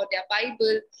Chalisa or their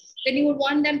Bible. Then you would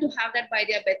want them to have that by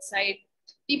their bedside.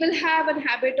 People have a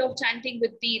habit of chanting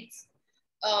with beads.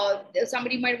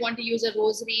 Somebody might want to use a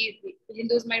rosary.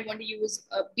 Hindus might want to use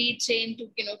a bead chain to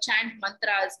chant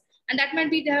mantras, and that might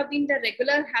be, they have been their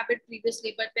regular habit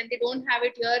previously, but when they don't have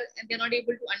it here and they're not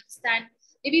able to understand,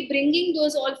 maybe bringing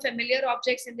those all familiar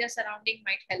objects in their surrounding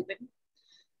might help them.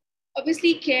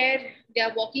 Obviously, care,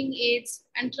 their walking aids,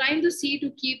 and trying to see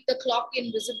to keep the clock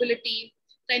in visibility,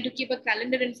 trying to keep a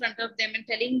calendar in front of them and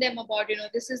telling them about,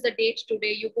 this is the date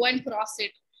today, you go and cross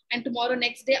it. And tomorrow,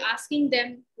 next day, asking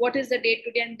them what is the date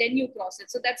today, and then you cross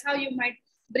it. So that's how you might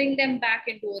bring them back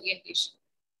into orientation.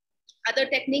 Other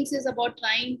techniques is about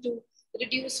trying to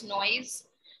reduce noise,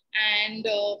 and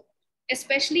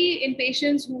especially in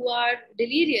patients who are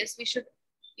delirious, we should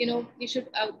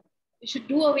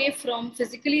do away from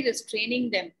physically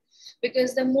restraining them,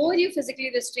 because the more you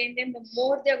physically restrain them, the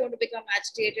more they're going to become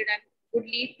agitated and would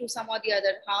lead to some or the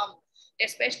other harm.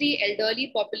 Especially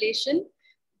elderly population,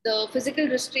 the physical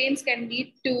restraints can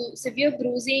lead to severe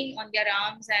bruising on their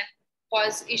arms and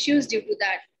cause issues due to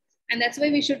that. And that's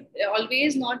why we should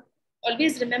always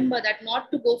remember that not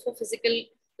to go for physical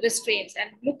restraints, and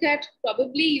look at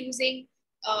probably using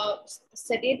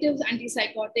sedatives,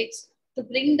 antipsychotics, to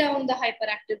bring down the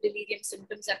hyperactive delirium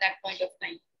symptoms at that point of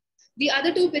time. The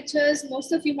other two pictures,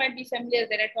 most of you might be familiar,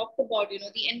 that I talked about,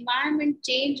 the environment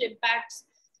change impacts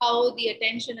how the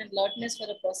attention and alertness for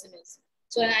the person is.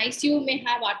 So an ICU may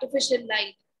have artificial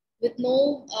light with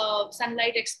no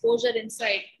sunlight exposure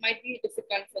inside, might be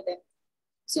difficult for them.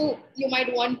 So you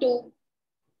might want to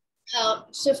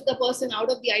shift the person out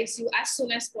of the ICU as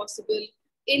soon as possible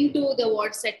into the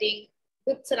ward setting,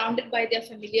 with surrounded by their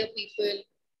familiar people.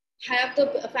 Have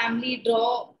the family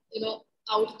draw,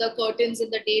 out the curtains in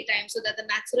the daytime so that the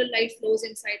natural light flows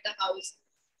inside the house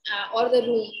or the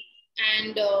room,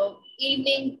 and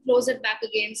evening close it back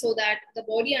again so that the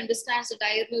body understands the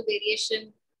diurnal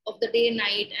variation of the day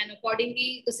night, and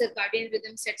accordingly the circadian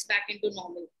rhythm sets back into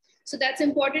normal. So that's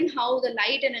important, how the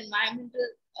light and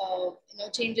environmental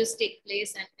changes take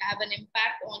place and have an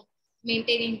impact on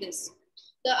maintaining this.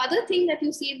 The other thing that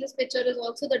you see in this picture is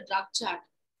also the drug chart.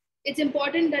 It's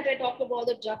important that I talk about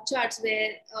the drug charts where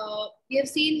we have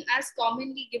seen as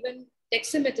commonly given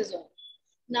dexamethasone.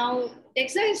 Now,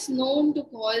 Dexa is known to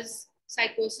cause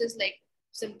psychosis like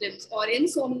symptoms or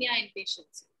insomnia in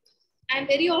patients. And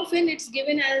very often it's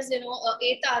given as, a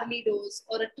 8 hourly dose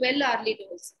or a 12 hourly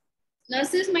dose.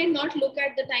 Nurses might not look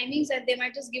at the timings and they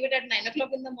might just give it at 9 o'clock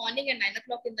in the morning and 9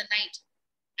 o'clock in the night.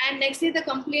 And next day the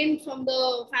complaint from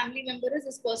the family member is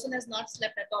this person has not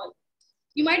slept at all.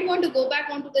 You might want to go back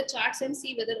onto the charts and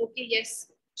see whether, okay,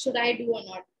 yes, should I do or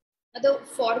not? Now, the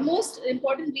foremost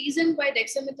important reason why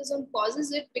dexamethasone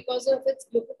causes it because of its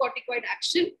glucocorticoid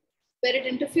action, where it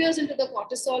interferes into the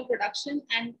cortisol production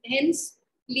and hence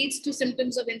leads to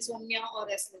symptoms of insomnia or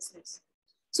restlessness.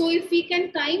 So if we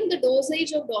can time the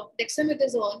dosage of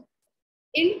dexamethasone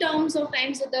in terms of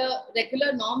times of the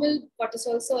regular normal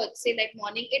cortisol surge, say like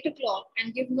morning 8 o'clock,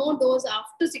 and give no dose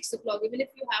after 6 o'clock, even if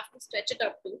you have to stretch it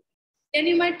up to, then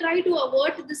you might try to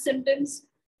avert the symptoms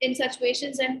in such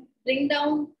patients and bring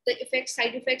down the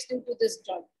side effects due to this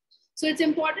drug. So it's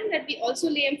important that we also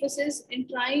lay emphasis in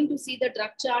trying to see the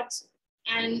drug charts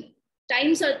and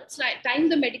time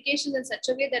the medications in such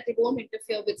a way that they don't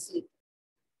interfere with sleep.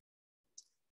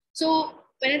 So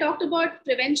when I talked about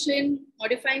prevention,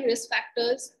 modifying risk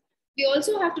factors, we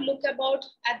also have to look at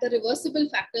the reversible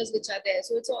factors which are there.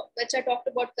 So which I talked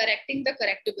about correcting the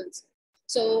correctables.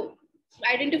 So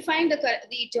identifying the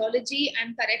etiology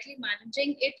and correctly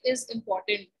managing it is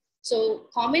important. So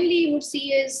commonly you would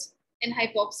see is in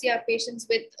hypoxia patients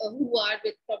with who are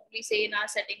with probably say in our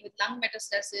setting with lung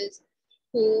metastasis,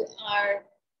 who are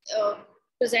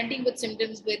presenting with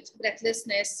symptoms with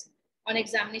breathlessness. On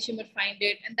examination you would find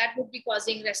it, and that would be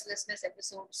causing restlessness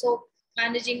episodes. So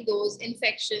managing those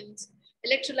infections,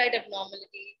 electrolyte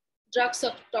abnormality, drugs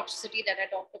of toxicity that I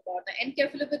talked about. The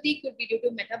encephalopathy could be due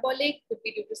to metabolic, could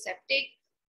be due to septic.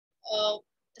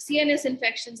 CNS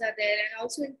infections are there, and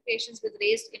also in patients with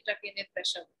raised intracranial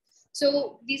pressure.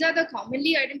 So these are the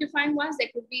commonly identifying ones. There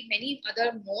could be many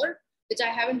other more, which I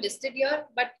haven't listed here,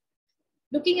 but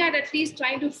looking at least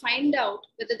trying to find out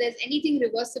whether there's anything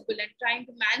reversible and trying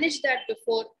to manage that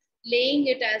before laying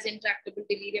it as intractable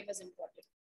delirium is important.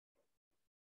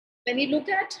 When you look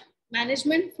at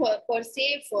management per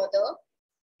se further,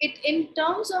 it in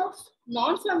terms of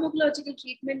non-pharmacological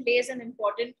treatment lays an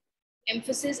important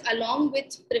emphasis along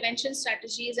with prevention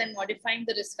strategies and modifying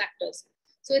the risk factors.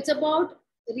 So it's about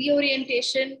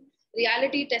reorientation,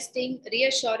 reality testing,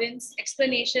 reassurance,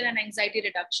 explanation, and anxiety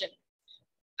reduction.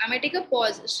 I might take a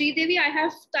pause. Sridevi, I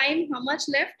have time. How much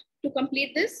left to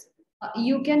complete this?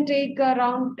 You can take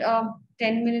around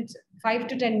 10 minutes, 5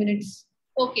 to 10 minutes.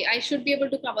 Okay, I should be able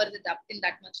to cover it up in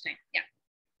that much time. Yeah.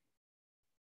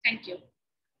 Thank you.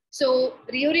 So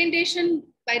reorientation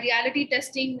by reality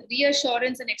testing,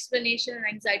 reassurance and explanation and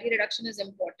anxiety reduction is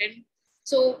important.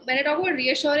 So when I talk about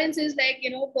reassurance is like,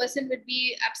 a person would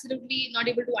be absolutely not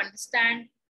able to understand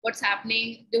what's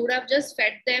happening. They would have just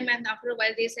fed them and after a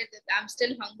while they said that I'm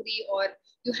still hungry or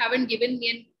you haven't given me.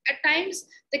 And at times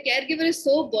the caregiver is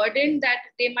so burdened that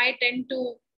they might tend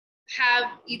to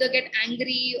either get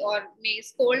angry or may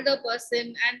scold the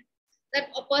person, and that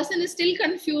a person is still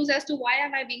confused as to why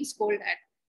am I being scolded at.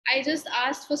 I just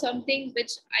asked for something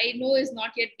which I know is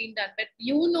not yet been done, but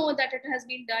that it has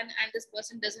been done and this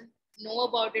person doesn't know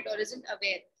about it or isn't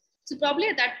aware. So probably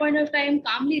at that point of time,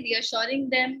 calmly reassuring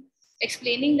them,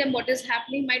 explaining them what is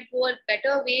happening might go a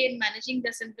better way in managing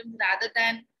the symptoms rather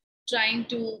than trying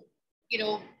to,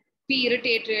 be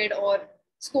irritated or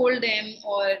scold them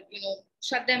or,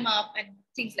 shut them up and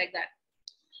things like that.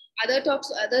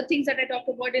 Other things that I talked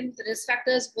about in risk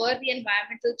factors were the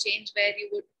environmental change, where you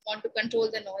would want to control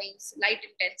the noise, light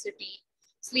intensity,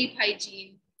 sleep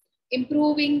hygiene,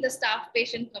 improving the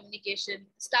staff-patient communication,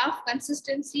 staff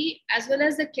consistency, as well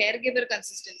as the caregiver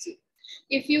consistency.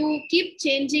 If you keep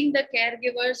changing the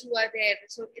caregivers who are there,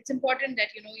 so it's important that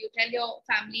you tell your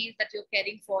family that you're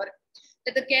caring for.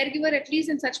 that the caregiver, at least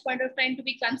in such point of time, to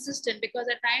be consistent, because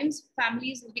at times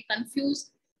families will be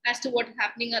confused as to what's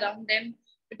happening around them.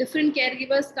 Different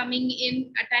caregivers coming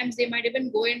in, at times they might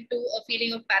even go into a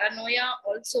feeling of paranoia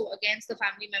also against the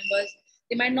family members.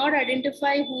 They might not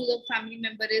identify who the family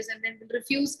member is and then will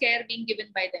refuse care being given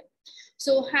by them.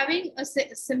 So having a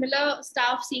similar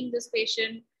staff seeing this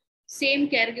patient, same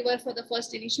caregiver for the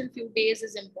first initial few days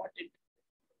is important.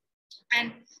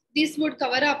 And this would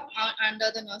cover up under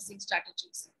the nursing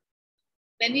strategies.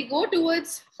 When we go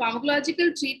towards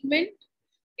pharmacological treatment,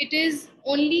 it is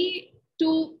only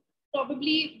to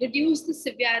probably reduce the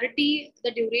severity,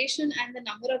 the duration, and the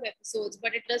number of episodes,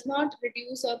 but it does not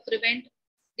reduce or prevent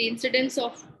the incidence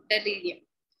of delirium.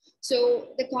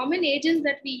 So the common agents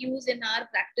that we use in our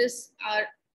practice are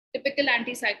typical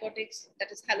antipsychotics,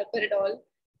 that is haloperidol.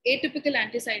 Atypical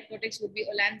antipsychotics would be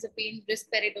olanzapine,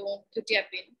 risperidone,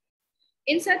 quetiapine.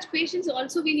 In such patients,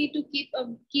 also we need to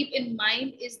keep in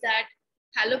mind is that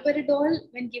haloperidol,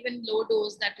 when given low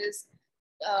dose, that is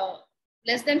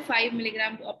less than 5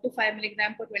 milligram to up to 5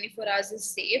 milligram per 24 hours,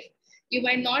 is safe. You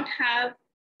might not have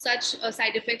such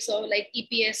side effects or like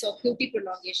EPS or QT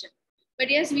prolongation.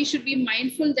 But yes, we should be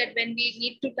mindful that when we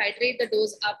need to titrate the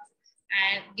dose up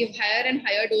and give higher and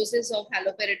higher doses of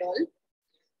haloperidol,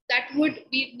 that would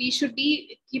be, we should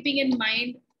be keeping in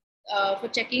mind for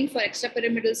checking for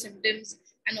extrapyramidal symptoms,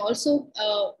 and also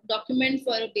document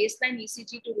for a baseline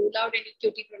ECG to rule out any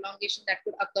QT prolongation that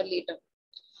could occur later.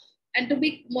 And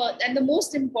the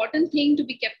most important thing to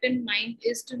be kept in mind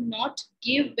is to not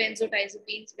give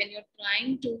benzodiazepines when you're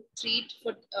trying to treat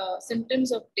for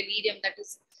symptoms of delirium, that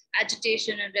is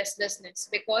agitation and restlessness,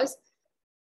 because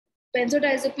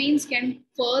benzodiazepines can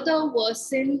further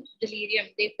worsen delirium.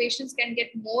 The patients can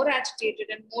get more agitated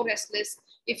and more restless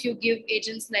if you give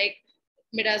agents like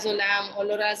midazolam or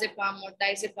lorazepam or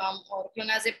diazepam or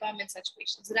clonazepam in such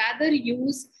patients. Rather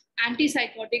use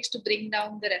antipsychotics to bring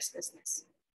down the restlessness.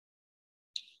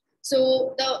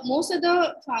 So most of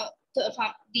the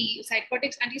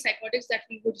antipsychotics that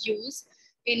we would use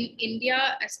in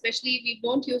India, especially, we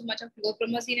don't use much of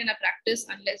fluopromazine in our practice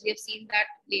unless we have seen that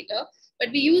later.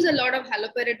 But we use a lot of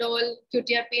haloperidol,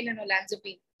 quetiapine, and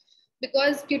olanzapine,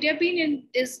 because quetiapine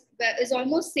is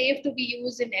almost safe to be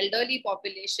used in elderly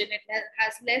population. It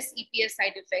has less EPS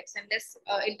side effects and less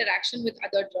interaction with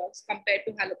other drugs compared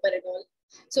to haloperidol.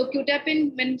 So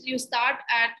quetiapine, when you start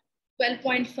at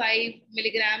 12.5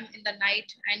 milligram in the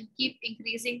night and keep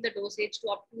increasing the dosage to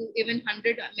up to even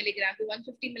 100 milligram to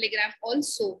 150 milligram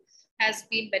also has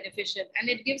been beneficial, and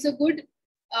it gives a good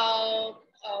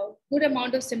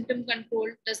amount of symptom control,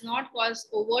 does not cause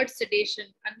overt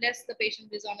sedation unless the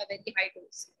patient is on a very high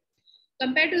dose.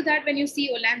 Compared to that, when you see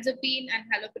olanzapine and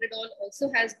haloperidol also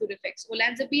has good effects.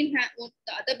 Olanzapine,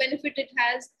 the other benefit, it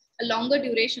has a longer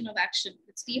duration of action.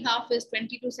 Its T half is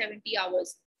 20 to 70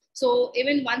 hours. So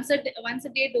even once a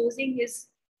day dosing is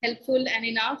helpful and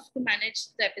enough to manage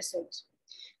the episodes.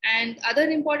 And other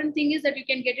important thing is that you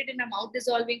can get it in a mouth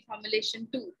dissolving formulation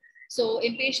too. So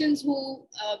in patients who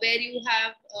where you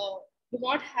have do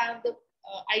not have the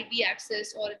IV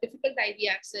access or difficult IV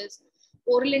access,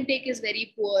 oral intake is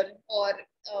very poor, or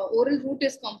oral route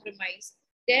is compromised,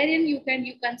 therein you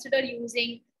consider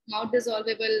using mouth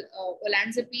dissolvable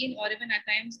olanzapine, or even at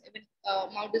times even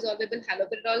mouth dissolvable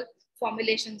haloperidol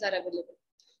formulations are available.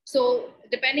 So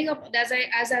depending on, as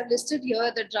I've listed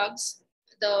here, the drugs,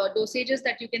 the dosages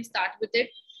that you can start with it,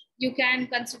 you can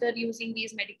consider using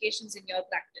these medications in your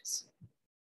practice.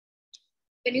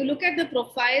 When you look at the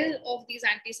profile of these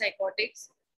antipsychotics,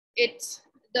 it's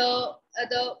the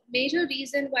major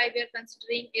reason why we're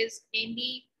considering is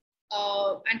mainly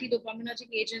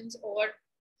antidopaminergic agents or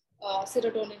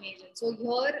serotonin agents. So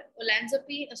here,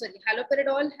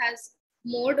 haloperidol has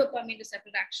more dopamine receptor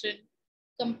action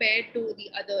compared to the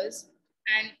others,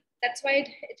 and that's why it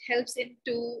helps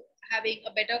into having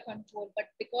a better control. But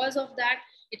because of that,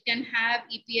 it can have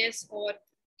EPS or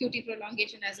QT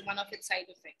prolongation as one of its side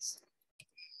effects.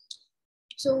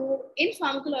 So in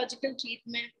pharmacological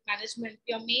treatment management,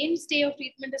 your mainstay of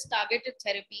treatment is targeted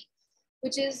therapy,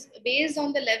 which is based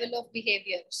on the level of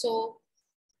behavior. So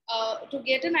to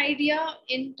get an idea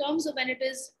in terms of when it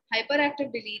is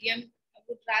hyperactive delirium, I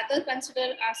would rather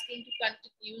consider asking to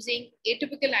continue using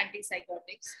atypical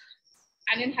antipsychotics.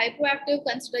 And in hypoactive,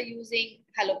 consider using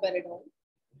haloperidol.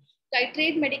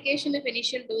 Titrate medication if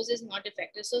initial dose is not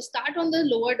effective. So start on the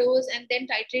lower dose and then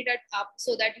titrate it up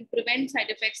so that you prevent side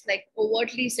effects like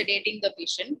overtly sedating the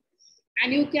patient.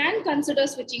 And you can consider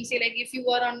switching, say like if you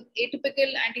were on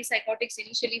atypical antipsychotics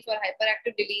initially for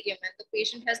hyperactive delirium and the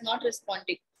patient has not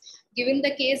responded. Given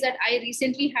the case that I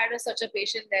recently had such a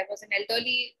patient, there was an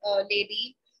elderly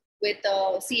lady with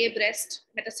CA breast,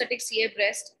 metastatic CA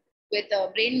breast with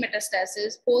brain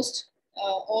metastasis, post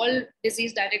all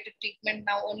disease-directed treatment,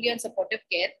 now only on supportive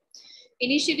care.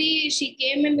 Initially, she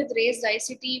came in with raised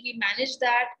ICT. We managed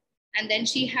that, and then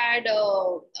she had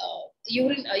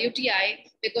urine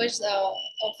UTI because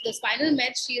of the spinal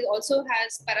meds. She also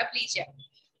has paraplegia,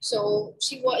 so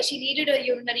she needed a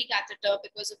urinary catheter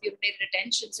because of urinary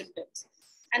retention symptoms,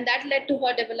 and that led to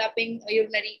her developing a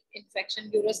urinary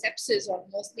infection, urosepsis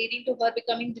almost, leading to her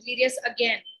becoming delirious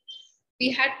again.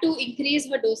 We had to increase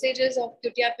her dosages of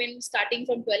quetiapine starting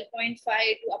from 12.5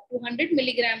 to up to 100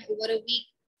 milligram over a week.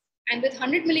 And with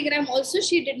 100 milligram also,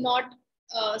 she did not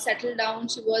settle down.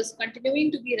 She was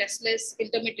continuing to be restless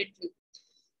intermittently.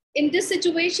 In this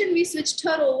situation, we switched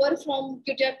her over from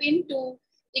quetiapine to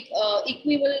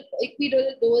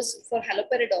equivalent dose for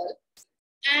haloperidol.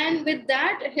 And with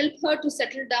that, help her to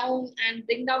settle down and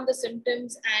bring down the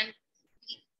symptoms and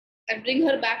bring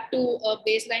her back to a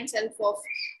baseline self of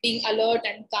being alert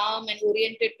and calm and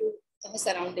oriented to her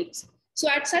surroundings. So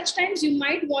at such times, you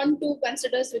might want to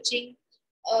consider switching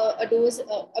a dose,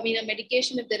 a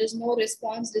medication if there is no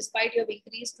response despite you have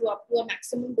increased to up to a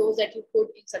maximum dose that you could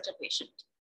in such a patient.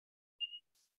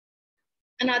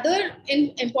 Another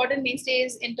important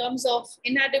mainstays in terms of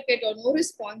inadequate or no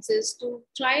responses to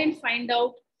try and find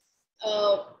out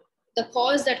the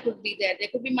cause that could be there. There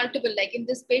could be multiple, like in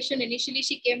this patient, initially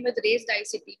she came with raised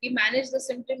ICT. We managed the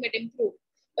symptom, it improved,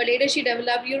 but later she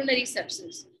developed urinary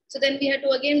sepsis. So then we had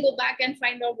to again go back and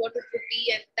find out what it could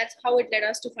be. And that's how it led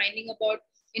us to finding about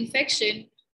infection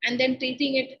and then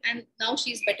treating it. And now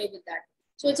she's better with that.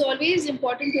 So it's always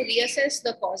important to reassess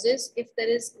the causes if there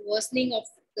is worsening of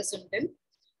the symptom,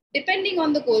 depending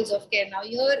on the goals of care. Now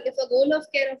here, if a goal of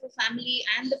care of a family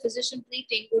and the physician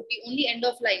treating would be only end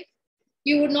of life,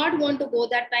 you would not want to go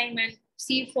that time and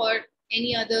see for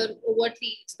any other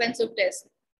overtly expensive test.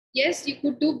 Yes, you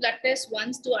could do blood tests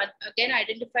once to again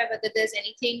identify whether there's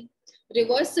anything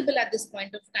reversible at this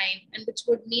point of time and which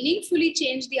would meaningfully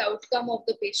change the outcome of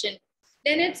the patient.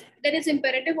 Then it's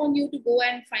imperative on you to go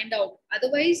and find out.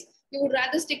 Otherwise, you would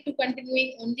rather stick to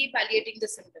continuing only palliating the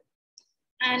symptom.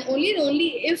 And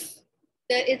only if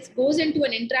it goes into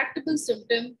an intractable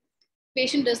symptom,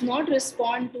 patient does not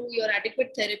respond to your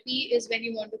adequate therapy, is when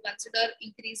you want to consider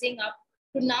increasing up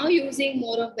to now using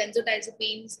more of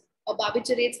benzodiazepines or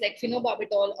barbiturates like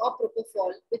phenobarbital or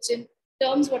propofol, which in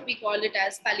terms what we call it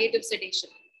as palliative sedation.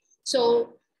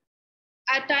 So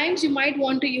at times you might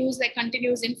want to use like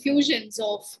continuous infusions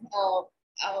of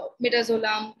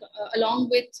midazolam along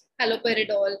with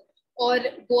haloperidol, or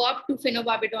go up to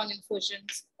phenobarbital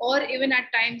infusions, or even at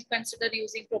times consider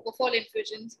using propofol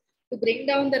infusions to bring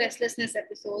down the restlessness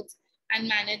episodes and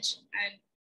manage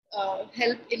and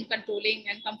help in controlling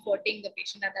and comforting the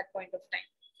patient at that point of time.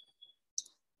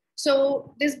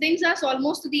 So this brings us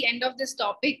almost to the end of this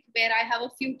topic, where I have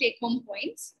a few take-home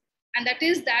points. And that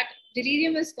is that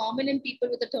delirium is common in people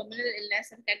with a terminal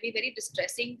illness and can be very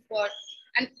distressing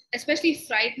and especially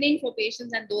frightening for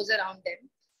patients and those around them.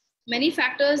 Many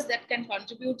factors that can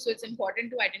contribute, so it's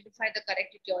important to identify the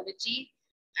correct etiology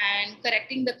and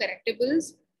correcting the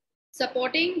correctables,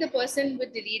 supporting the person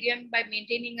with delirium by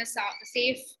maintaining a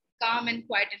safe, calm, and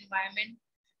quiet environment,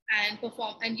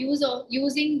 and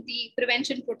using the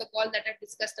prevention protocol that I've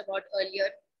discussed about earlier.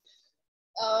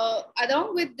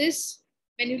 Along with this,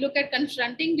 when you look at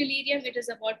confronting delirium, it is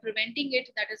about preventing it,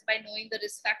 that is by knowing the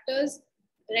risk factors,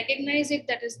 recognize it,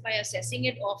 that is by assessing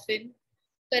it often,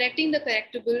 correcting the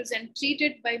correctables, and treat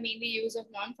it by mainly use of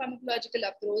non-pharmacological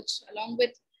approach along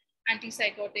with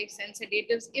antipsychotics and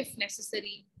sedatives if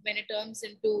necessary when it turns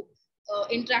into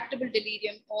intractable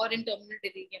delirium or in terminal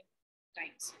delirium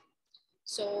times.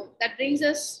 So that brings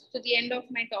us to the end of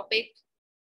my topic.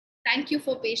 Thank you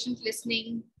for patient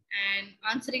listening and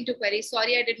answering to queries.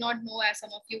 Sorry, I did not know as some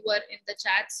of you were in the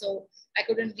chat, so I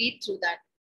couldn't read through that.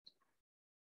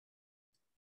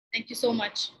 Thank you so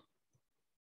much.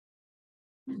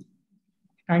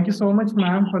 Thank you so much,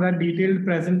 ma'am, for that detailed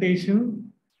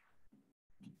presentation.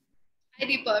 Hi,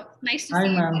 Deepak. Nice to see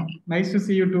you. Hi, ma'am. Nice to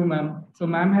see you too, ma'am. So,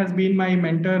 ma'am has been my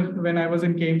mentor when I was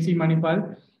in KMC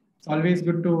Manipal. It's always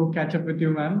good to catch up with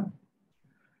you, ma'am.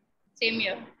 Same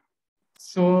here.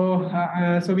 So,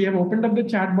 so we have opened up the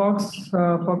chat box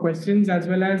for questions, as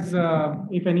well as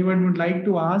if anyone would like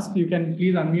to ask, you can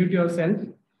please unmute yourself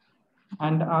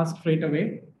and ask straight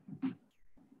away.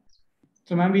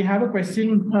 So, ma'am, we have a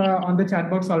question on the chat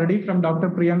box already from Dr.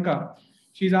 Priyanka.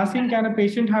 She's asking, can a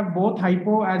patient have both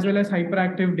hypo as well as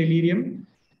hyperactive delirium?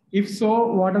 If so,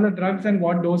 what are the drugs and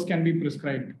what dose can be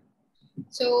prescribed?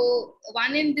 So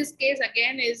one in this case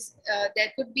again is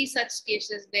there could be such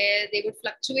cases where they would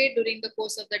fluctuate during the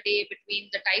course of the day between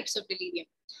the types of delirium.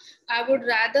 I would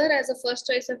rather, as a first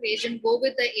choice of agent, go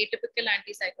with the atypical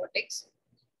antipsychotics,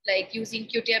 like using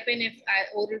quetiapine if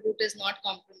oral route is not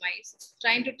compromised,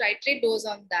 trying to titrate dose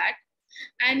on that,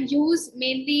 and use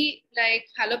mainly like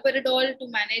haloperidol to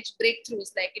manage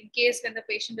breakthroughs, like in case when the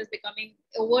patient is becoming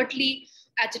overtly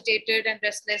agitated and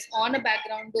restless on a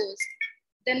background dose,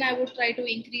 then I would try to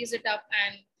increase it up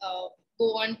and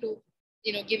go on to,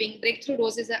 giving breakthrough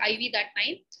doses of IV that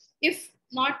time. If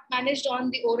not managed on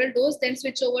the oral dose, then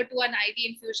switch over to an IV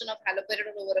infusion of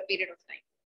haloperidol over a period of time.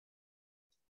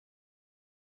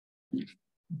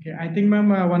 Okay, I think,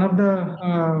 ma'am, one of the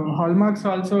hallmarks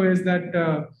also is that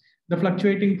the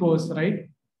fluctuating course, right?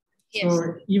 Yes.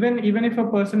 So even if a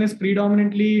person is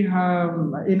predominantly in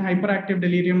hyperactive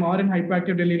delirium or in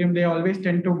hypoactive delirium, they always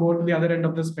tend to go to the other end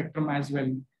of the spectrum as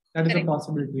well. That is a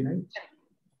possibility, right?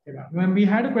 Okay, when we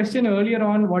had a question earlier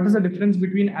on, what is the difference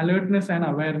between alertness and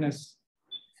awareness?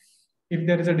 If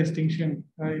there is a distinction,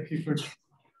 if you could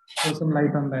throw some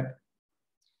light on that.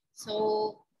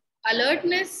 So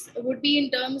alertness would be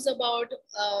in terms about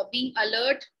being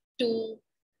alert to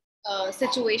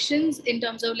situations, in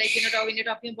terms of like, when you're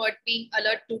talking about being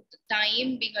alert to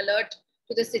time, being alert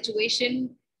to the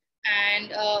situation,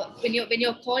 and when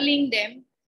you're calling them,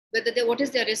 what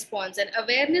is their response. And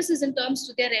awareness is in terms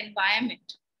to their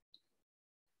environment.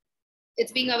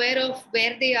 It's being aware of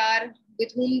where they are,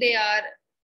 with whom they are,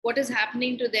 what is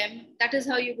happening to them. That is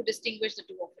how you would distinguish the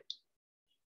two of it.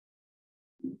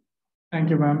 Thank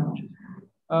you, ma'am.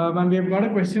 Ma'am, we have got a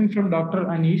question from Dr.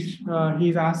 Anish.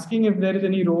 He's asking if there is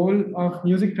any role of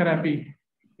music therapy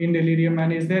in delirium,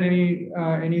 and is there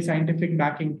any scientific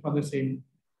backing for the same?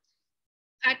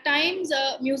 At times,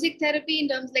 music therapy, in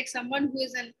terms like someone who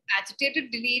is an agitated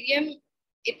delirium,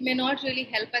 it may not really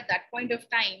help at that point of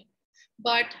time.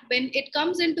 But when it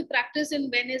comes into practice,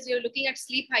 and when is you're looking at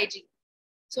sleep hygiene.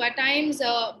 So at times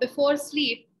before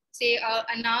sleep, say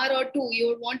an hour or two, you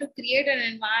would want to create an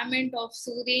environment of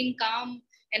soothing, calm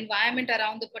environment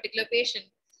around the particular patient.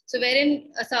 So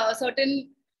wherein a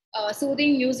certain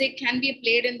soothing music can be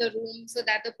played in the room, so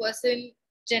that the person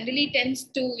generally tends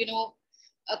to,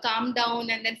 calm down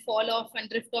and then fall off and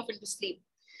drift off into sleep.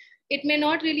 It may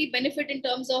not really benefit in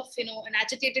terms of, an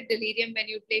agitated delirium when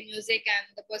you play music,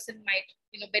 and the person might,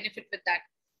 benefit with that.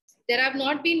 There have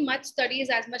not been much studies,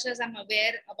 as much as I'm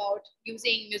aware, about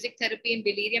using music therapy in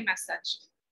delirium as such.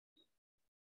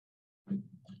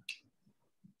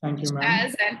 Thank you, ma'am.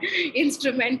 As an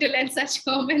instrumental, and such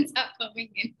comments are coming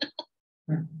in.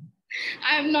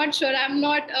 I'm not sure. I'm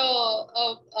not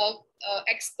a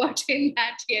expert in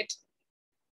that yet.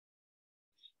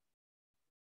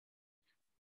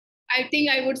 I think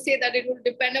I would say that it would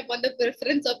depend upon the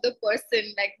preference of the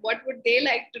person. Like, what would they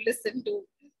like to listen to?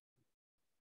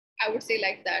 I would say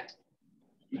like that.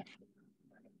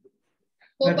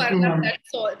 Hope Arnab,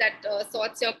 that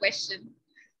sorts your question.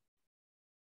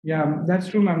 Yeah, that's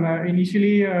true, ma'am.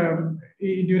 Initially,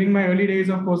 during my early days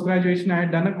of post-graduation, I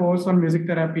had done a course on music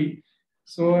therapy.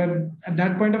 So at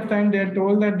that point of time, they are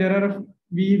told that there are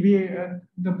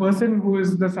the person who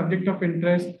is the subject of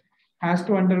interest has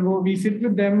to undergo. We sit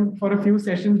with them for a few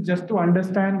sessions just to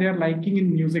understand their liking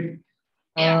in music.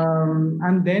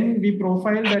 And then we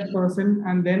profile that person,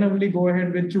 and then only go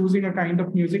ahead with choosing a kind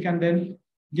of music, and then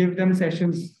give them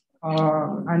sessions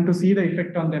and to see the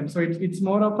effect on them. So it's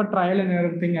more of a trial and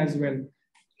error thing as well.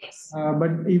 Yes.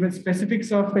 But even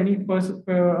specifics of any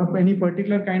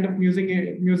particular kind of music,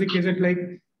 is it like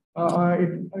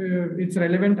it's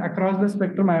relevant across the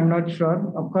spectrum? I am not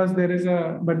sure. Of course, there is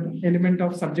a element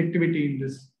of subjectivity in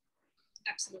this.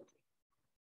 Absolutely.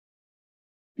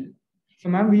 So,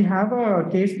 ma'am, we have a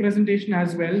case presentation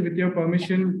as well. With your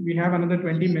permission, we have another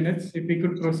 20 minutes. If we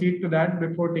could proceed to that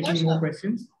before taking more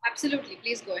questions. Absolutely.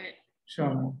 Please go ahead.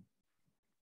 Sure, ma'am.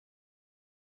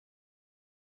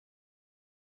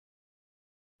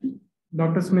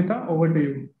 Dr. Smita, over to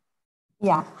you.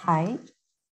 Yeah, hi.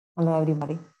 Hello,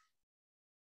 everybody.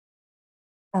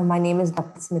 My name is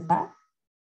Dr. Smita.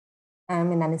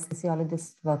 I'm an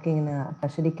anesthesiologist working in a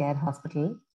tertiary care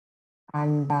hospital.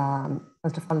 And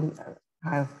first of all,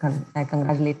 I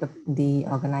congratulate the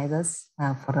organizers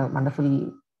for a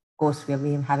wonderful course we have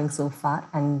been having so far.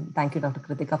 And thank you, Dr.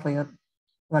 Krithika, for your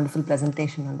wonderful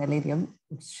presentation on delirium,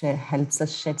 which helps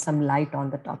us shed some light on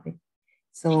the topic.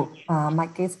 So my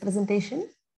case presentation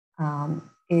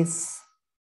is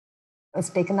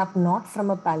taken up not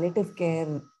from a palliative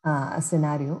care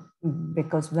scenario,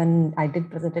 because when I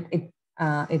did present it,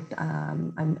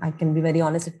 I can be very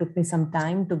honest, it took me some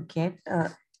time to get a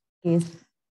case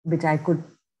which I could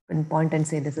pinpoint and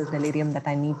say this is delirium that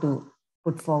I need to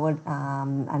put forward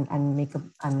and make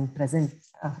and present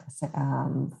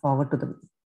forward to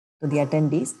the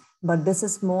attendees. But this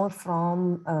is more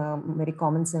from a very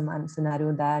common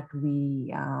scenario that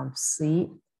we see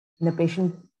in a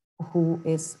patient who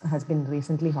has been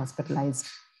recently hospitalized.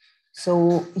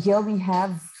 So here we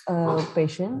have a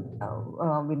patient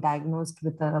we diagnosed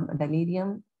with a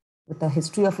delirium, with a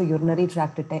history of a urinary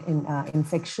tract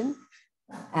infection,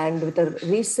 and with a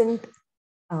recent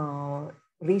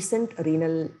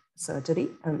renal surgery,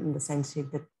 in the sense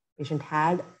that the patient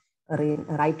had a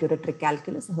right ureteric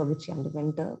calculus, for which she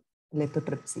underwent a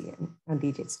lithotripsy and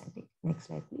DJ stenting. Next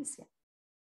slide, please. Yeah.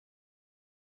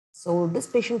 So this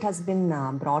patient has been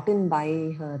brought in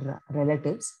by her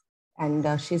relatives, and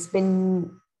she's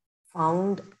been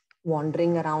found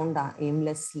wandering around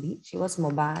aimlessly. She was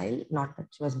mobile, not that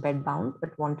she was bedbound,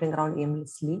 but wandering around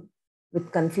aimlessly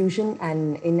with confusion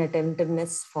and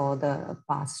inattentiveness for the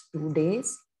past 2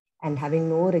 days, and having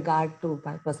no regard to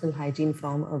personal hygiene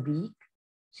from a week.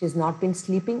 She's not been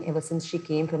sleeping ever since she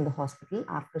came from the hospital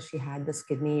after she had this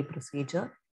kidney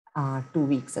procedure 2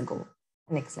 weeks ago.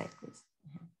 Next slide, please.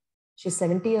 She's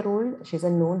 70-year-old. She's a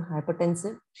known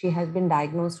hypertensive. She has been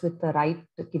diagnosed with the right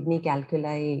kidney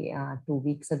calculi 2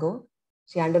 weeks ago.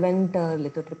 She underwent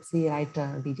lithotripsy, right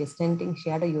DJ stenting. She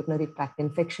had a urinary tract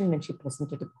infection when she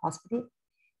presented to the hospital.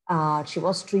 She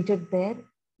was treated there,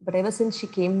 but ever since she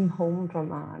came home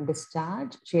from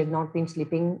discharge, she had not been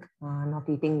sleeping, not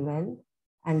eating well,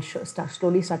 and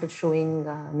slowly started showing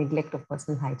neglect of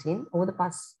personal hygiene. Over the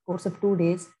past course of 2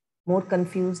 days, more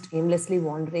confused, aimlessly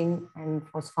wandering, and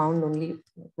was found only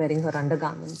wearing her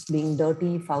undergarments, being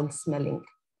dirty, foul smelling.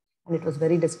 And it was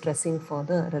very distressing for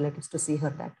the relatives to see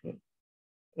her that way.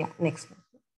 Yeah, next one.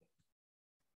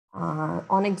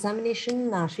 On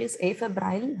examination, she is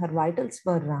afebrile. Her vitals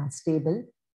were stable.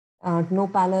 No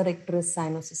pallor, icterus,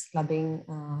 cyanosis, clubbing,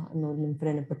 no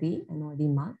lymphadenopathy, no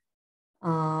edema.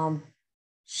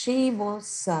 She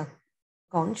was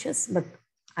conscious, but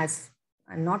as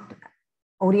not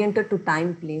oriented to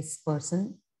time, place,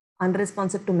 person,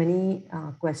 unresponsive to many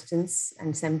questions,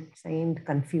 and seemed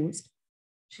confused.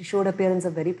 She showed appearance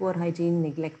of very poor hygiene,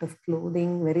 neglect of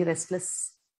clothing, very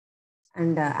restless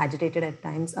and agitated at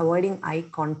times, avoiding eye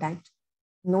contact.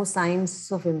 No signs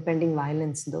of impending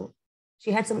violence, though.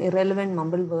 She had some irrelevant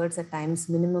mumbled words at times,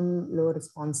 minimum low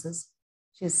responses.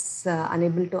 She's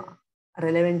unable to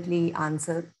relevantly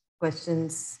answer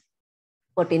questions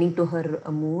pertaining to her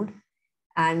mood.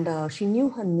 And she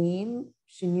knew her name,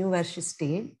 she knew where she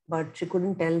stayed, but she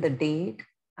couldn't tell the date,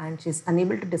 and she's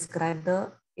unable to describe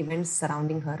the events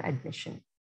surrounding her admission.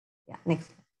 Yeah,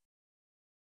 next.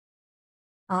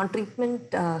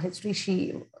 Treatment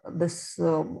history,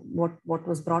 what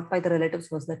was brought by the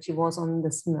relatives was that she was on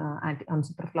this on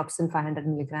ciprofloxacin 500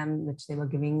 milligram, which they were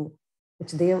giving,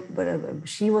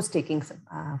 she was taking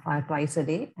twice a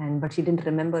day, but she didn't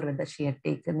remember whether she had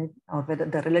taken it, or whether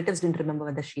the relatives didn't remember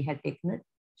whether she had taken it.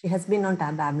 She has been on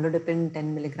amlodipine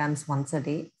 10 milligrams once a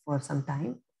day for some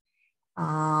time.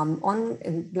 On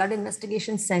blood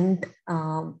investigation sent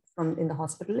from in the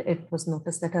hospital, it was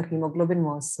noticed that her hemoglobin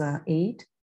was 8,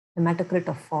 hematocrit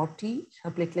of 40,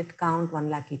 her platelet count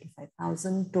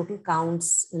 185,000, total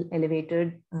counts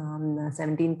elevated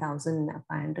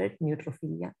 17,500,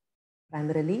 neutrophilia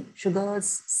primarily,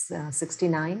 sugars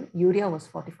 69, urea was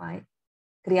 45,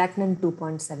 creatinine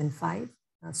 2.75,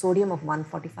 sodium of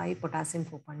 145, potassium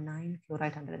 4.9,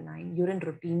 chloride 109, urine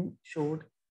routine showed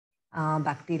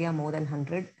bacteria more than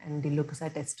 100, and the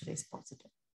leukocyte esterase positive.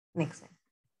 Next slide.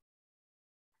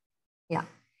 Yeah.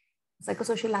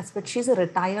 Psychosocial aspect. She's a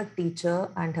retired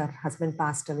teacher and her husband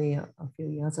passed away a few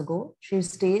years ago. She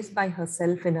stays by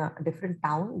herself in a different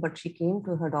town, but she came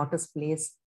to her daughter's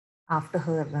place after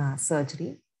her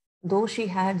surgery. Though she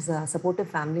had supportive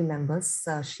family members,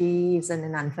 she is in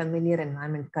an unfamiliar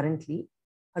environment currently.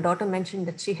 Her daughter mentioned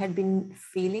that she had been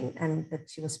feeling and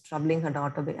that she was troubling her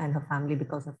daughter and her family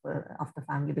because of her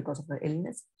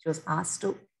illness. She was asked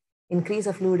to increase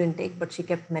her fluid intake, but she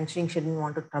kept mentioning she didn't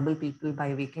want to trouble people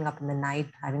by waking up in the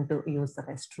night, having to use the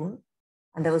restroom.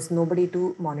 And there was nobody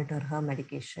to monitor her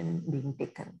medication being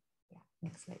taken. Yeah,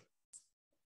 next slide.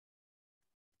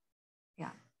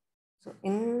 Yeah. So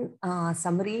in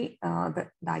summary, the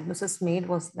diagnosis made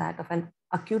was that of an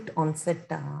acute onset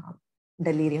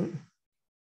delirium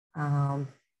in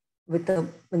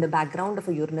the background of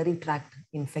a urinary tract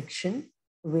infection,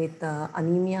 with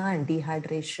anemia and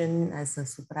dehydration as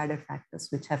superadded factors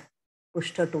which have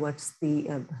pushed her towards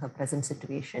her present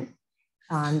situation,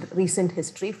 and recent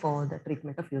history for the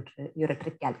treatment of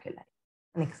ureteric calculi.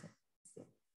 Next slide.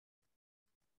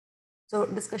 So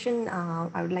discussion,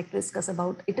 I would like to discuss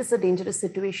about, it is a dangerous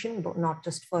situation, but not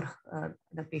just for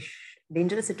the patient,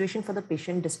 dangerous situation for the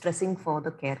patient, distressing for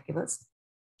the caregivers.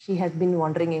 She had been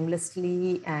wandering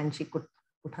aimlessly and she could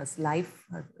put her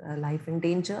life in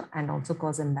danger and also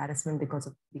cause embarrassment because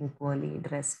of being poorly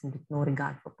dressed and with no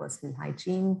regard for personal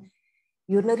hygiene.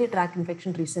 Urinary tract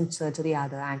infection, recent surgery are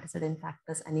the antecedent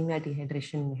factors. Anemia,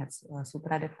 dehydration, we have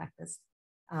superadded factors.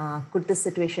 Could this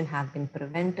situation have been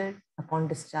prevented upon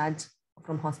discharge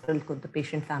from hospital? Could the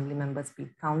patient family members be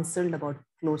counseled about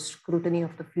close scrutiny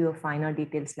of the fewer finer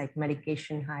details like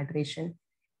medication, hydration,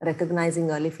 recognizing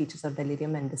early features of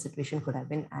delirium, and the situation could have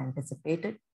been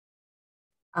anticipated?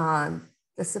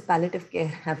 Does the palliative care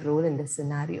have role in this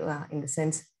scenario in the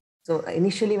sense? So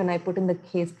initially when I put in the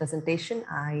case presentation,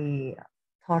 I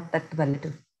thought that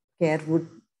palliative care would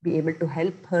be able to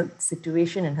help her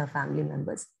situation and her family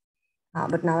members.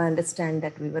 But now I understand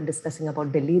that we were discussing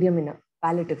about delirium in a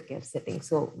palliative care setting.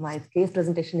 So my case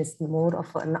presentation is more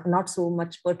of not so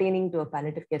much pertaining to a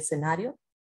palliative care scenario,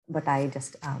 but I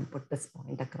just put this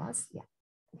point across. Yeah.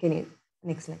 Can you,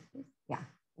 next slide, please? Yeah,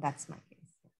 that's my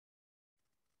case.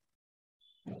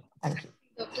 Thank you.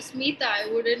 Dr. Smita,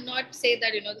 I would not say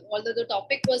that, although the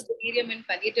topic was delirium in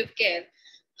palliative care,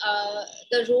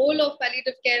 the role of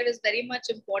palliative care is very much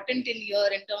important in here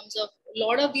in terms of a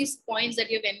lot of these points that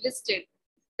you've enlisted.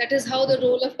 That is how the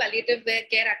role of palliative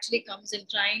care actually comes in,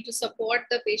 trying to support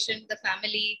the patient, the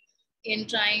family, in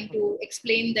trying to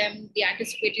explain them the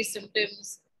anticipatory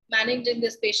symptoms, managing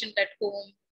this patient at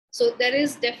home. So there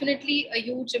is definitely a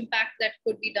huge impact that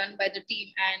could be done by the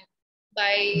team, and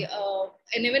by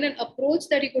and even an approach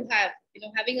that you could have,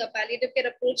 having a palliative care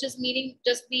approach is meaning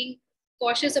just being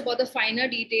cautious about the finer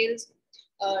details,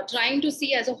 trying to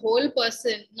see as a whole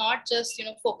person, not just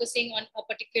focusing on a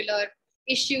particular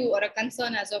issue or a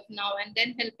concern as of now, and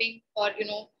then helping or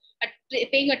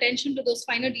paying attention to those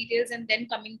finer details and then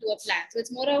coming to a plan. So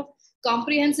it's more of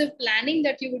comprehensive planning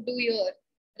that you would do here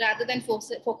rather than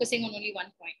focusing on only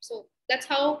one point. So that's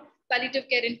how palliative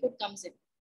care input comes in.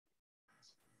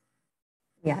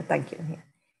 Yeah, thank you. Yeah.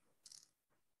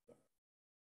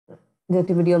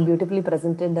 The video beautifully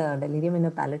presented delirium in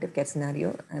a palliative care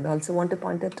scenario. I also want to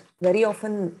point out very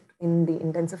often in the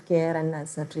intensive care and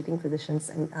as treating physicians,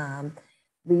 and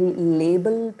we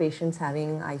label patients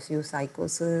having ICU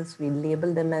psychosis, we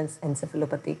label them as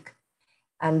encephalopathic,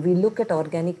 and we look at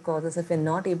organic causes. If we're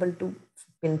not able to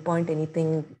pinpoint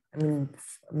anything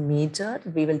major,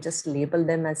 we will just label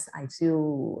them as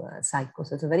ICU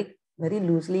psychosis. It's a very, very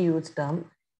loosely used term.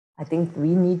 I think we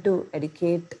need to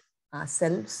educate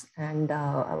ourselves and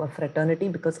our fraternity,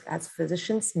 because as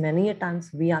physicians, many a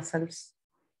times we ourselves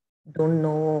don't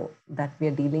know that we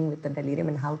are dealing with the delirium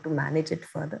and how to manage it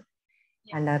further.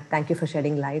 Yeah. And thank you for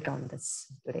shedding light on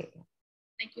this today.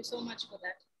 Thank you so much for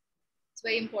that. It's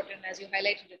very important as you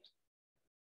highlighted it.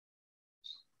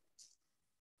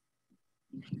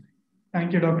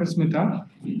 Thank you, Dr. Smita.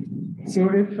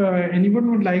 So if anyone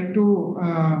would like to,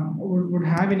 would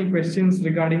have any questions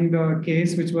regarding the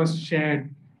case which was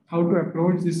shared, how to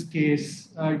approach this case,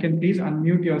 you can please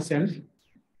unmute yourself,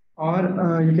 or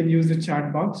you can use the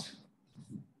chat box.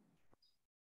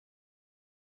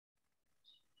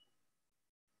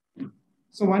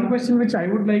 So one question which I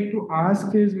would like to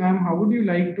ask is, ma'am, how would you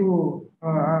like to,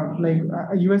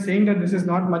 you were saying that this is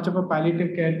not much of a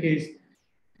palliative care case,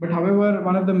 but however,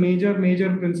 one of the major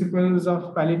principles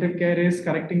of palliative care is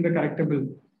correcting the correctable.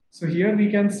 So here we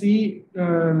can see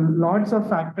lots of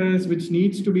factors which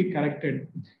needs to be corrected.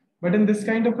 But in this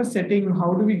kind of a setting,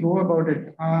 how do we go about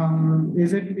it?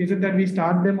 Is it that we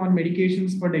start them on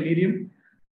medications for delirium?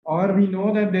 Or we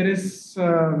know that there is,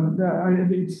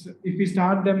 if we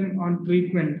start them on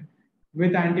treatment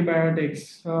with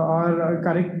antibiotics or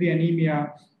correct the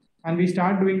anemia, and we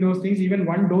start doing those things, even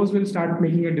one dose will start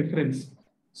making a difference.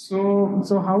 So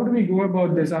how do we go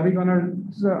about this? Are we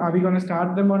gonna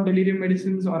start them on delirium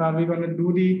medicines, or are we gonna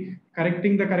do the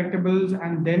correcting the correctables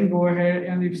and then go ahead?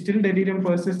 And if still delirium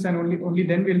persists, and only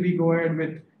then will we go ahead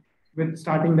with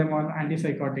starting them on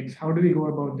antipsychotics? How do we go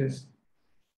about this?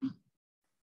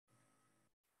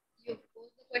 You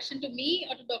pose the question to me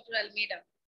or to Dr. Almeida?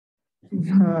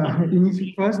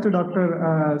 First to Dr.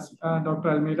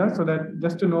 Almeida, so that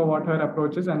just to know what her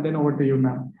approach is, and then over to you,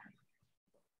 ma'am.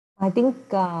 I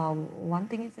think one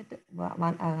thing is that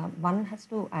one has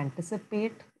to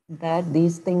anticipate that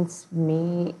these things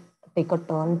may take a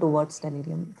turn towards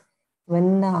delirium.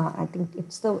 When I think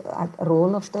it's the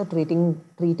role of the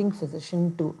treating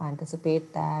physician to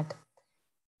anticipate that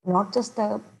not just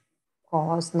the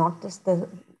cause, not just the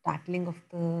tackling of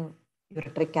the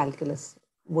ureteric calculus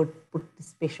would put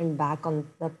this patient back on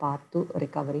the path to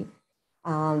recovery,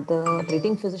 The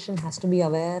treating physician has to be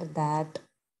aware that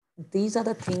these are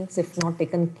the things, if not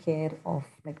taken care of,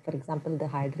 like for example, the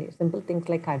hydration, simple things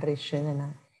like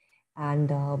hydration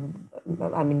and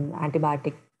I mean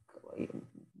antibiotic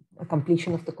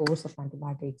completion of the course of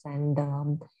antibiotics and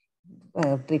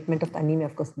treatment of the anemia.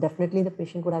 Of course, definitely the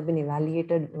patient would have been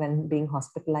evaluated when being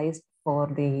hospitalized for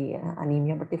the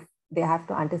anemia, but if they have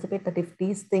to anticipate that if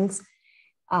these things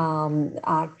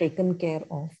are taken care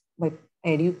of by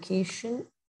education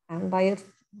and by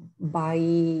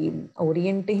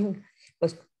orienting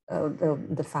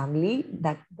the family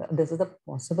that this is a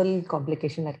possible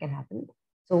complication that can happen.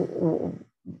 So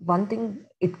one thing,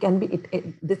 it can be,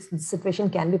 this situation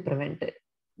can be prevented.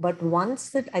 But once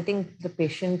that I think the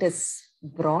patient is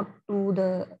brought to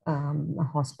the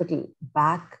hospital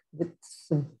back with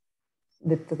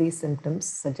these symptoms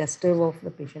suggestive of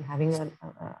the patient having a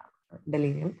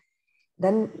delirium,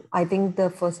 then I think the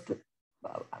first,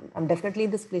 definitely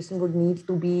this patient would need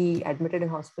to be admitted in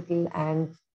hospital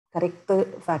and correct the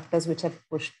factors which have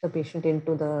pushed the patient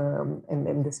into the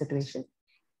in this situation.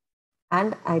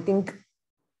 And I think,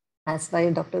 as by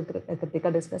Dr.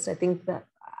 Krithika discussed, I think the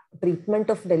treatment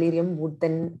of delirium would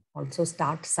then also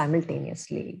start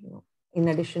simultaneously, in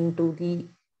addition to the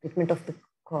treatment of the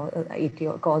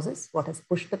causes, what has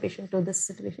pushed the patient to this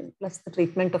situation, plus the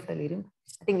treatment of delirium.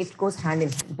 I think it goes hand in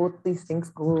hand. Both these things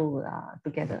go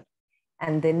together.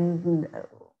 And then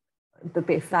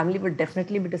the family would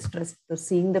definitely be distressed to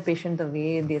seeing the patient the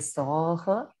way they saw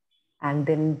her. And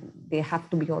then they have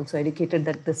to be also educated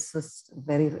that this is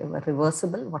very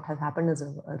reversible. What has happened is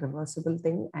a reversible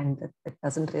thing, and that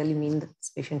doesn't really mean that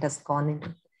this patient has gone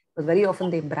into. But very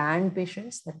often they brand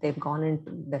patients that they've gone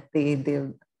into, that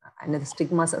and the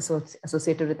stigmas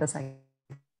associated with the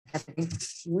psychiatric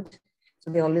is huge.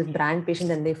 So they always brand patient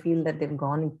and they feel that they've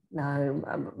gone,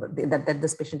 that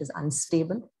this patient is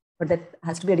unstable. But that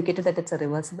has to be educated that it's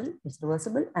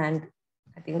reversible, and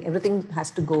I think everything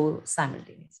has to go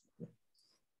simultaneously.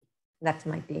 That's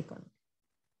my take on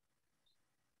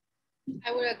it.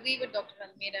 I would agree with Dr.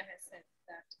 Almeida has said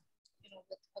that,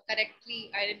 with correctly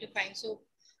identifying. So,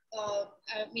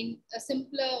 I mean, a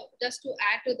simpler, just to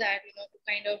add to that, to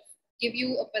kind of give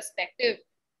you a perspective,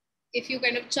 if you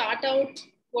kind of chart out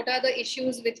what are the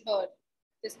issues with her,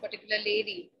 this particular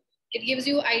lady, it gives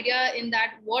you idea in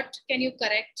that what can you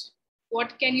correct,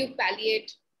 what can you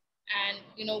palliate, and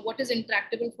what is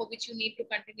intractable for which you need to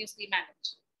continuously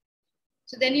manage.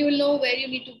 So then you will know where you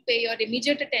need to pay your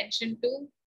immediate attention to,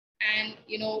 and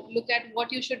look at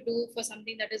what you should do for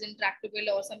something that is intractable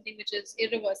or something which is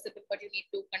irreversible, but you need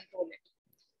to control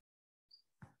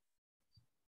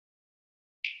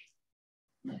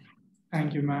it.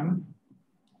 Thank you, ma'am.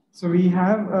 So we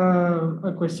have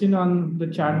a question on the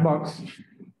chat box.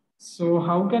 So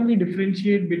how can we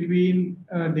differentiate between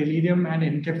delirium and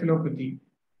encephalopathy?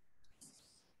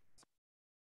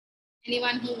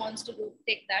 Anyone who wants to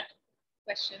take that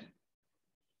question?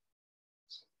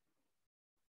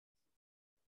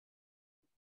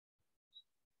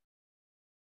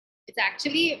 It's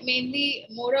actually mainly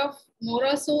more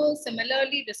or so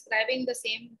similarly describing the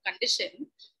same condition.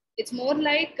 It's more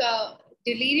like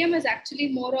delirium is actually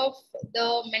more of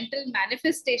the mental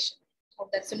manifestation of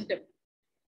that symptom.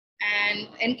 And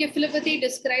encephalopathy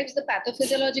describes the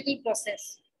pathophysiological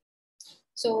process.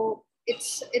 So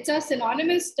it's a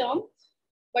synonymous term,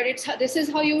 but this is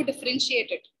how you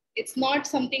differentiate it. It's not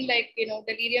something like,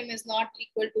 delirium is not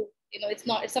equal to,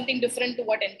 it's something different to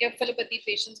what encephalopathy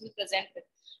patients will present with.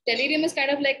 Delirium is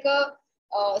kind of like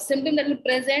a symptom that will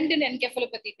present in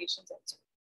encephalopathy patients also.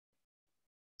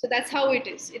 So that's how it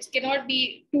is. It cannot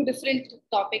be two different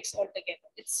topics altogether.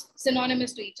 It's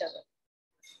synonymous to each other.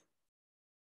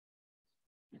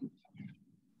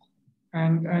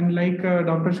 And like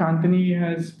Dr. Shantini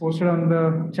has posted on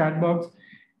the chat box,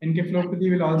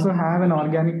 encephalopathy will also have an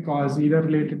organic cause, either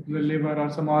related to the liver or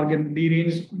some organ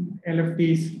deranged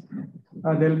LFTs.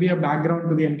 There'll be a background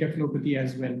to the encephalopathy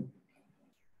as well.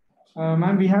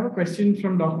 Ma'am, we have a question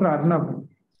from Dr. Arnab.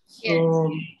 So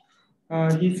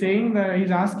he's saying that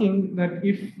he's asking that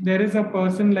if there is a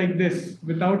person like this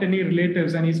without any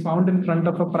relatives and he's found in front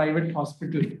of a private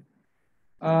hospital,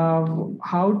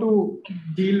 how to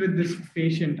deal with this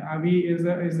patient? Is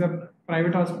the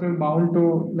private hospital bound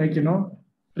to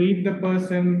treat the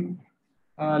person,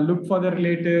 look for the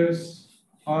relatives,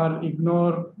 or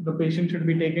ignore the patient should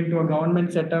be taken to a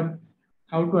government setup?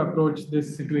 How to approach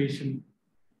this situation?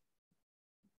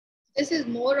 This is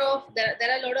more of, there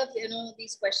are a lot of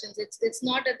these questions. It's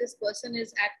not that this person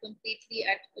is completely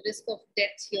at risk of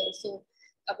death here. So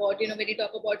about when you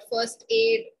talk about first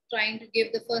aid, trying to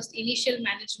give the first initial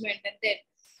management, and then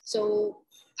so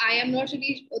I am not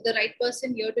really the right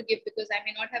person here to give, because I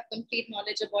may not have complete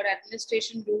knowledge about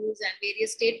administration rules and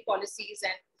various state policies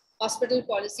and hospital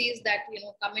policies that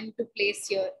come into place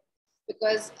here.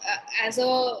 Because as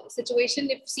a situation,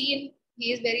 if seen,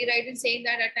 he is very right in saying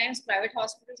that at times private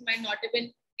hospitals might not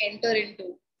even enter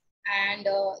into, and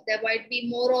there might be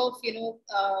more of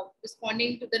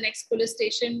responding to the next police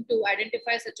station to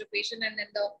identify such a patient, and then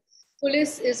the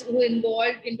police is who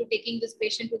involved into taking this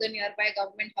patient to the nearby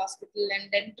government hospital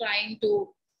and then trying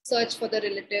to search for the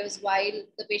relatives while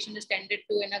the patient is tended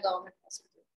to in a government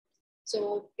hospital.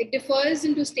 So it differs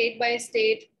into state by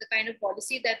state, the kind of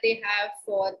policy that they have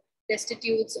for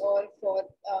destitutes or for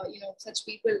such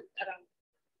people around.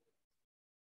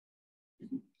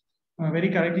 Very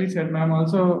correctly said, ma'am.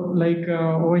 Also, like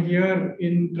over here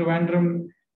in Trivandrum,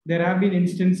 there have been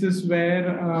instances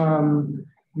where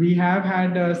we have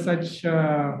had such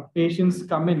patients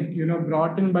come in,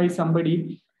 brought in by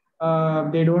somebody.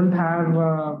 They don't have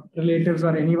relatives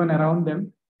or anyone around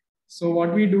them. So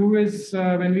what we do is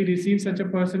when we receive such a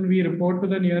person, we report to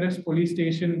the nearest police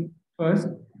station first,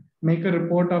 make a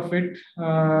report of it,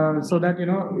 so that,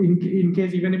 in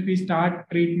case even if we start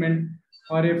treatment,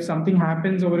 or if something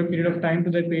happens over a period of time to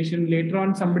that patient, later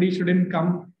on somebody shouldn't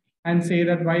come and say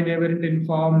that why they weren't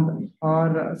informed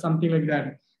or something like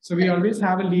that. So we always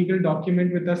have a legal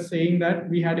document with us saying that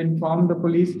we had informed the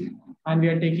police and we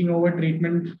are taking over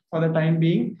treatment for the time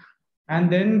being.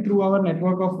 And then through our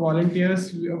network of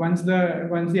volunteers, once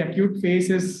the acute phase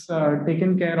is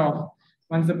taken care of,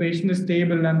 once the patient is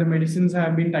stable and the medicines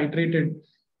have been titrated,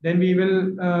 then we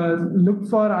will look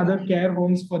for other care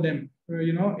homes for them,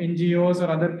 NGOs or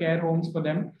other care homes for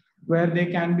them, where they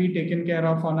can be taken care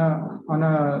of on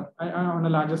a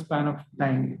larger span of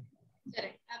time.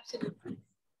 Correct, absolutely.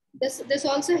 This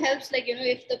also helps, like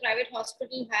if the private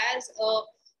hospital has a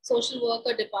social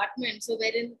worker department, so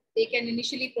wherein they can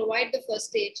initially provide the first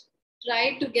stage,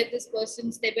 try to get this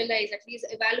person stabilized, at least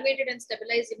evaluated and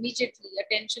stabilized immediately,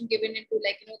 attention given into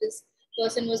this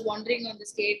person was wandering on the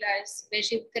state, as where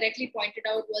she correctly pointed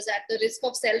out was at the risk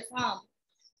of self-harm.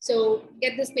 So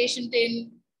get this patient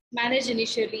in, manage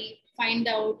initially, find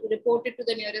out, report it to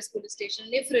the nearest police station.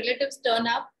 If relatives turn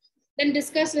up, then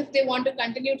discuss if they want to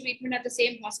continue treatment at the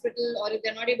same hospital, or if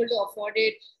they're not able to afford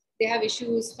it, they have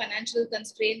issues, financial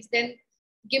constraints, then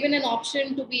given an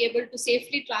option to be able to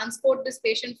safely transport this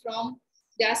patient from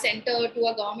their center to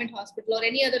a government hospital or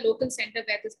any other local center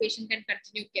where this patient can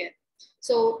continue care.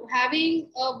 So having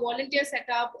a volunteer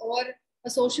setup or a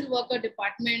social worker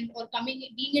department, or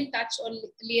being in touch or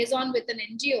liaison with an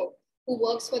NGO who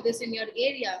works for this in your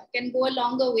area can go a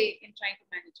longer way in trying to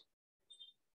manage it.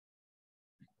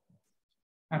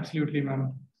 Absolutely,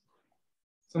 ma'am.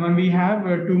 So, ma'am, we have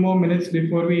 2 more minutes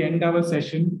before we end our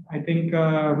session. I think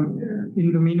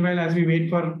in the meanwhile, as we wait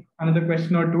for another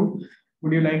question or two,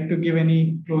 would you like to give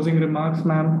any closing remarks,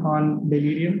 ma'am, on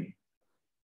Delirium?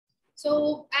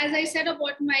 So, as I said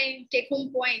about my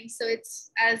take-home points, so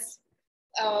it's as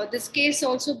this case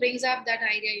also brings up that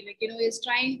idea, is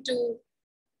trying to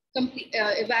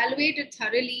evaluate it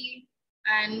thoroughly.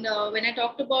 And when I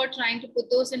talked about trying to put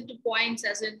those into points,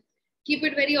 as in keep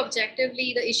it very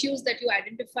objectively, the issues that you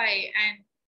identify, and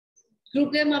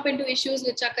group them up into issues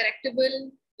which are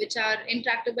correctable, which are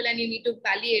intractable, and you need to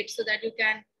palliate so that you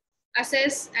can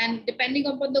assess, and depending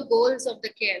upon the goals of the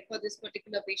care for this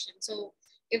particular patient. So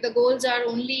if the goals are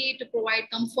only to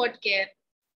provide comfort care,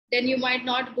 then you might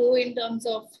not go in terms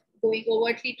of going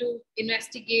overtly to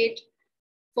investigate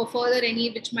for further any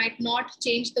which might not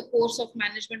change the course of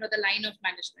management or the line of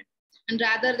management, and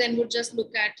rather than would just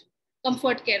look at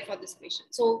comfort care for this patient.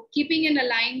 So keeping in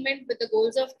alignment with the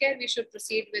goals of care, we should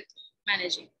proceed with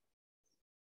managing.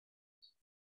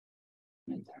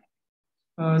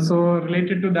 So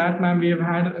related to that, ma'am, we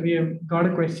have got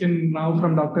a question now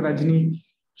from Dr. Rajni.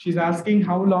 She's asking,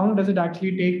 how long does it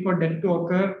actually take for death to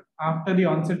occur after the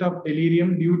onset of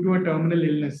delirium due to a terminal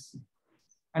illness?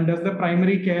 And does the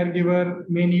primary caregiver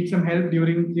may need some help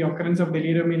during the occurrence of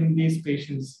delirium in these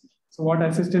patients? So what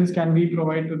assistance can we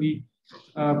provide to the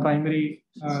primary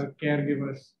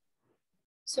caregivers?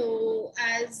 So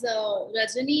as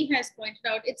Rajani has pointed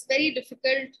out, it's very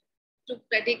difficult to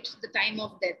predict the time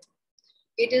of death.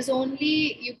 It is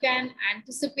only you can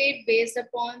anticipate based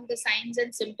upon the signs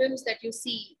and symptoms that you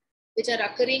see, which are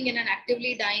occurring in an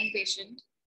actively dying patient.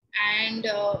 And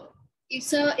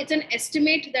it's an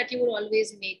estimate that you will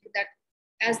always make, that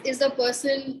as is the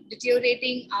person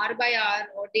deteriorating hour by hour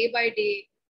or day by day,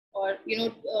 or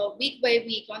week by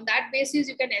week. On that basis,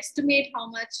 you can estimate how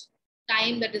much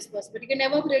time that is possible. But you can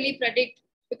never really predict,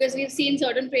 because we've seen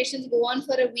certain patients go on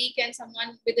for a week and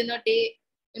someone within a day,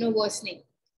 worsening.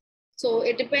 So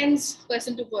it depends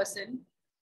person to person.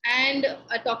 And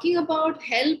talking about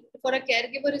help for a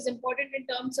caregiver is important in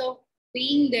terms of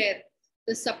being there,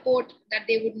 the support that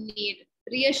they would need,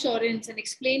 reassurance, and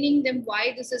explaining them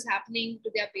why this is happening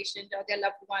to their patient or their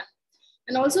loved one.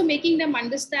 And also making them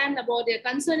understand about their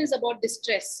concern is about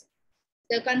distress.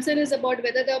 The concern is about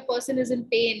whether the person is in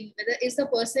pain, whether is the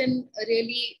person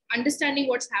really understanding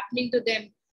what's happening to them,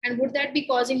 and would that be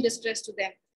causing distress to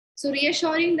them. So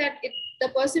reassuring that the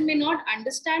person may not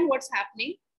understand what's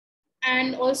happening,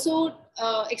 and also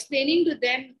explaining to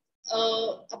them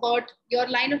about your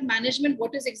line of management,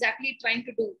 what is exactly trying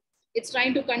to do. It's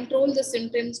trying to control the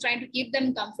symptoms, trying to keep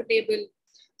them comfortable.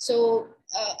 So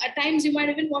at times you might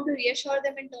even want to reassure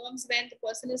them in terms when the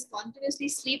person is continuously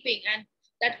sleeping, and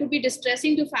that could be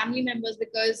distressing to family members,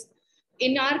 because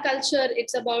in our culture,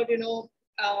 it's about,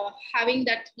 having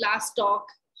that last talk,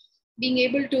 being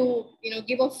able to,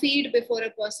 give a feed before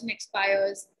a person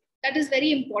expires. That is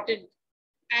very important.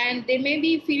 And they may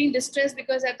be feeling distressed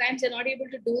because at times they're not able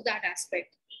to do that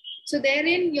aspect. So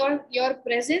therein, your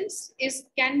presence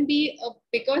can be a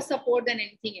bigger support than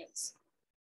anything else.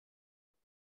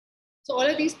 So all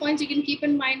of these points you can keep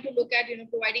in mind to look at,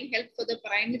 providing help for the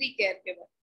primary caregiver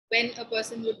when a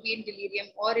person would be in delirium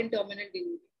or in terminal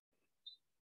delirium.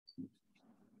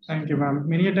 Thank you, ma'am.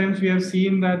 Many a times we have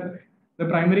seen that the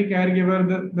primary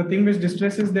caregiver, the thing which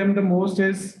distresses them the most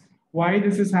is why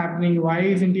this is happening, why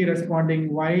isn't he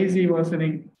responding, why is he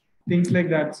worsening, things like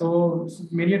that. So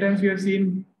many a times we have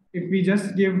seen, if we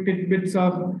just give tidbits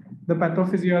of the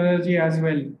pathophysiology as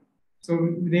well,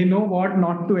 so they know what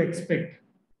not to expect.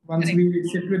 Once we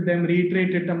sit with them,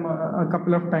 reiterate it a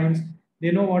couple of times,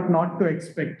 they know what not to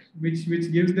expect, which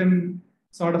gives them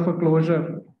sort of a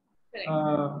closure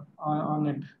on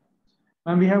it.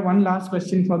 And we have one last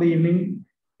question for the evening.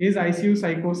 Is ICU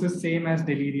psychosis same as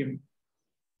delirium?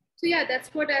 So yeah, that's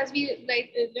what, as we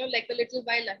like a little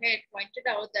while ahead pointed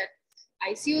out, that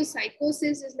ICU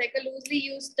psychosis is like a loosely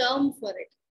used term for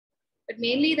it. But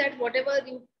mainly that whatever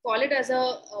you call it as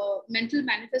a mental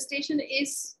manifestation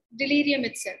is delirium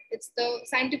itself. It's the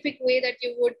scientific way that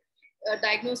you would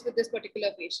diagnose with this particular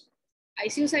patient.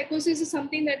 ICU psychosis is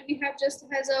something that we have just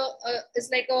as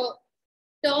it's like a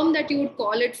term that you would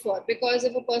call it for, because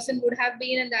if a person would have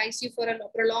been in the ICU for a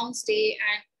prolonged stay,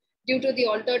 and due to the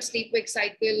altered sleep-wake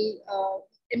cycle,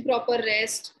 improper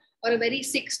rest, or a very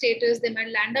sick status, they might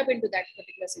land up into that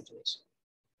particular situation.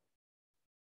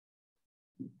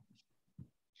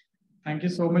 Thank you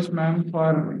so much, ma'am,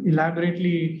 for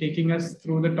elaborately taking us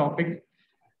through the topic.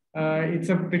 It's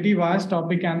a pretty vast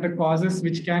topic, and the causes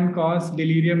which can cause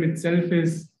delirium itself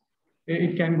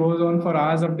it can go on for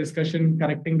hours of discussion,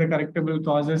 correcting the correctable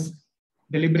causes,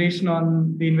 deliberation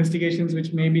on the investigations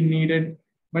which may be needed.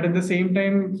 But at the same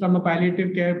time, from a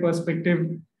palliative care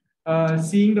perspective,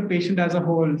 seeing the patient as a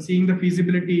whole, seeing the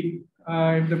feasibility,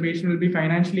 if the patient will be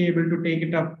financially able to take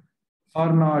it up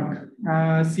or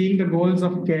not, seeing the goals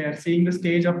of care, seeing the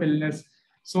stage of illness.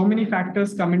 So many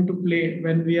factors come into play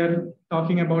when we are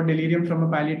talking about delirium from a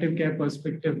palliative care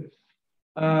perspective.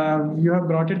 You have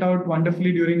brought it out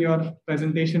wonderfully during your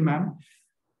presentation, ma'am.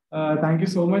 Thank you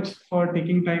so much for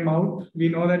taking time out. We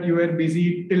know that you were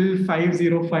busy till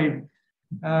 5:05.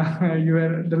 You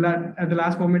were at the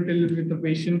last moment till with the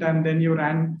patient, and then you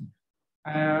ran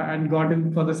and got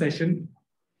in for the session.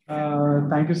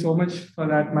 Thank you so much for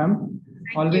that, ma'am.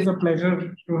 Always a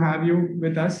pleasure to have you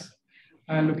with us.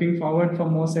 Looking forward for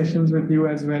more sessions with you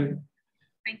as well.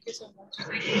 Thank you so much.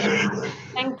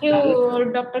 Thank you,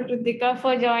 Dr. Krithika,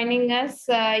 for joining us.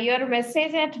 Your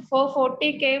message at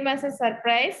 4:40 came as a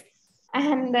surprise,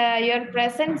 and your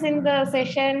presence in the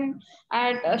session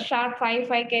at sharp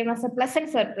 5:05 came as a pleasant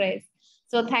surprise.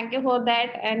 So thank you for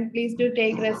that, and please do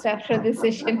take rest after this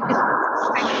session.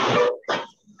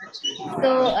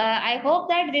 So I hope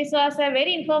that this was a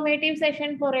very informative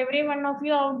session for every one of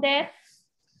you out there.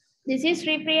 This is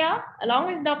Sri Priya, along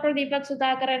with Dr. Deepak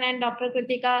Sudhakaran and Dr.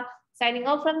 Krithika, signing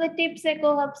off from the Tips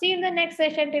Eco Hub. See you in the next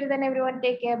session. Till then, everyone,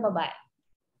 take care. Bye-bye.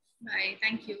 Bye.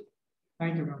 Thank you.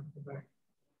 Thank you, ma'am. Bye.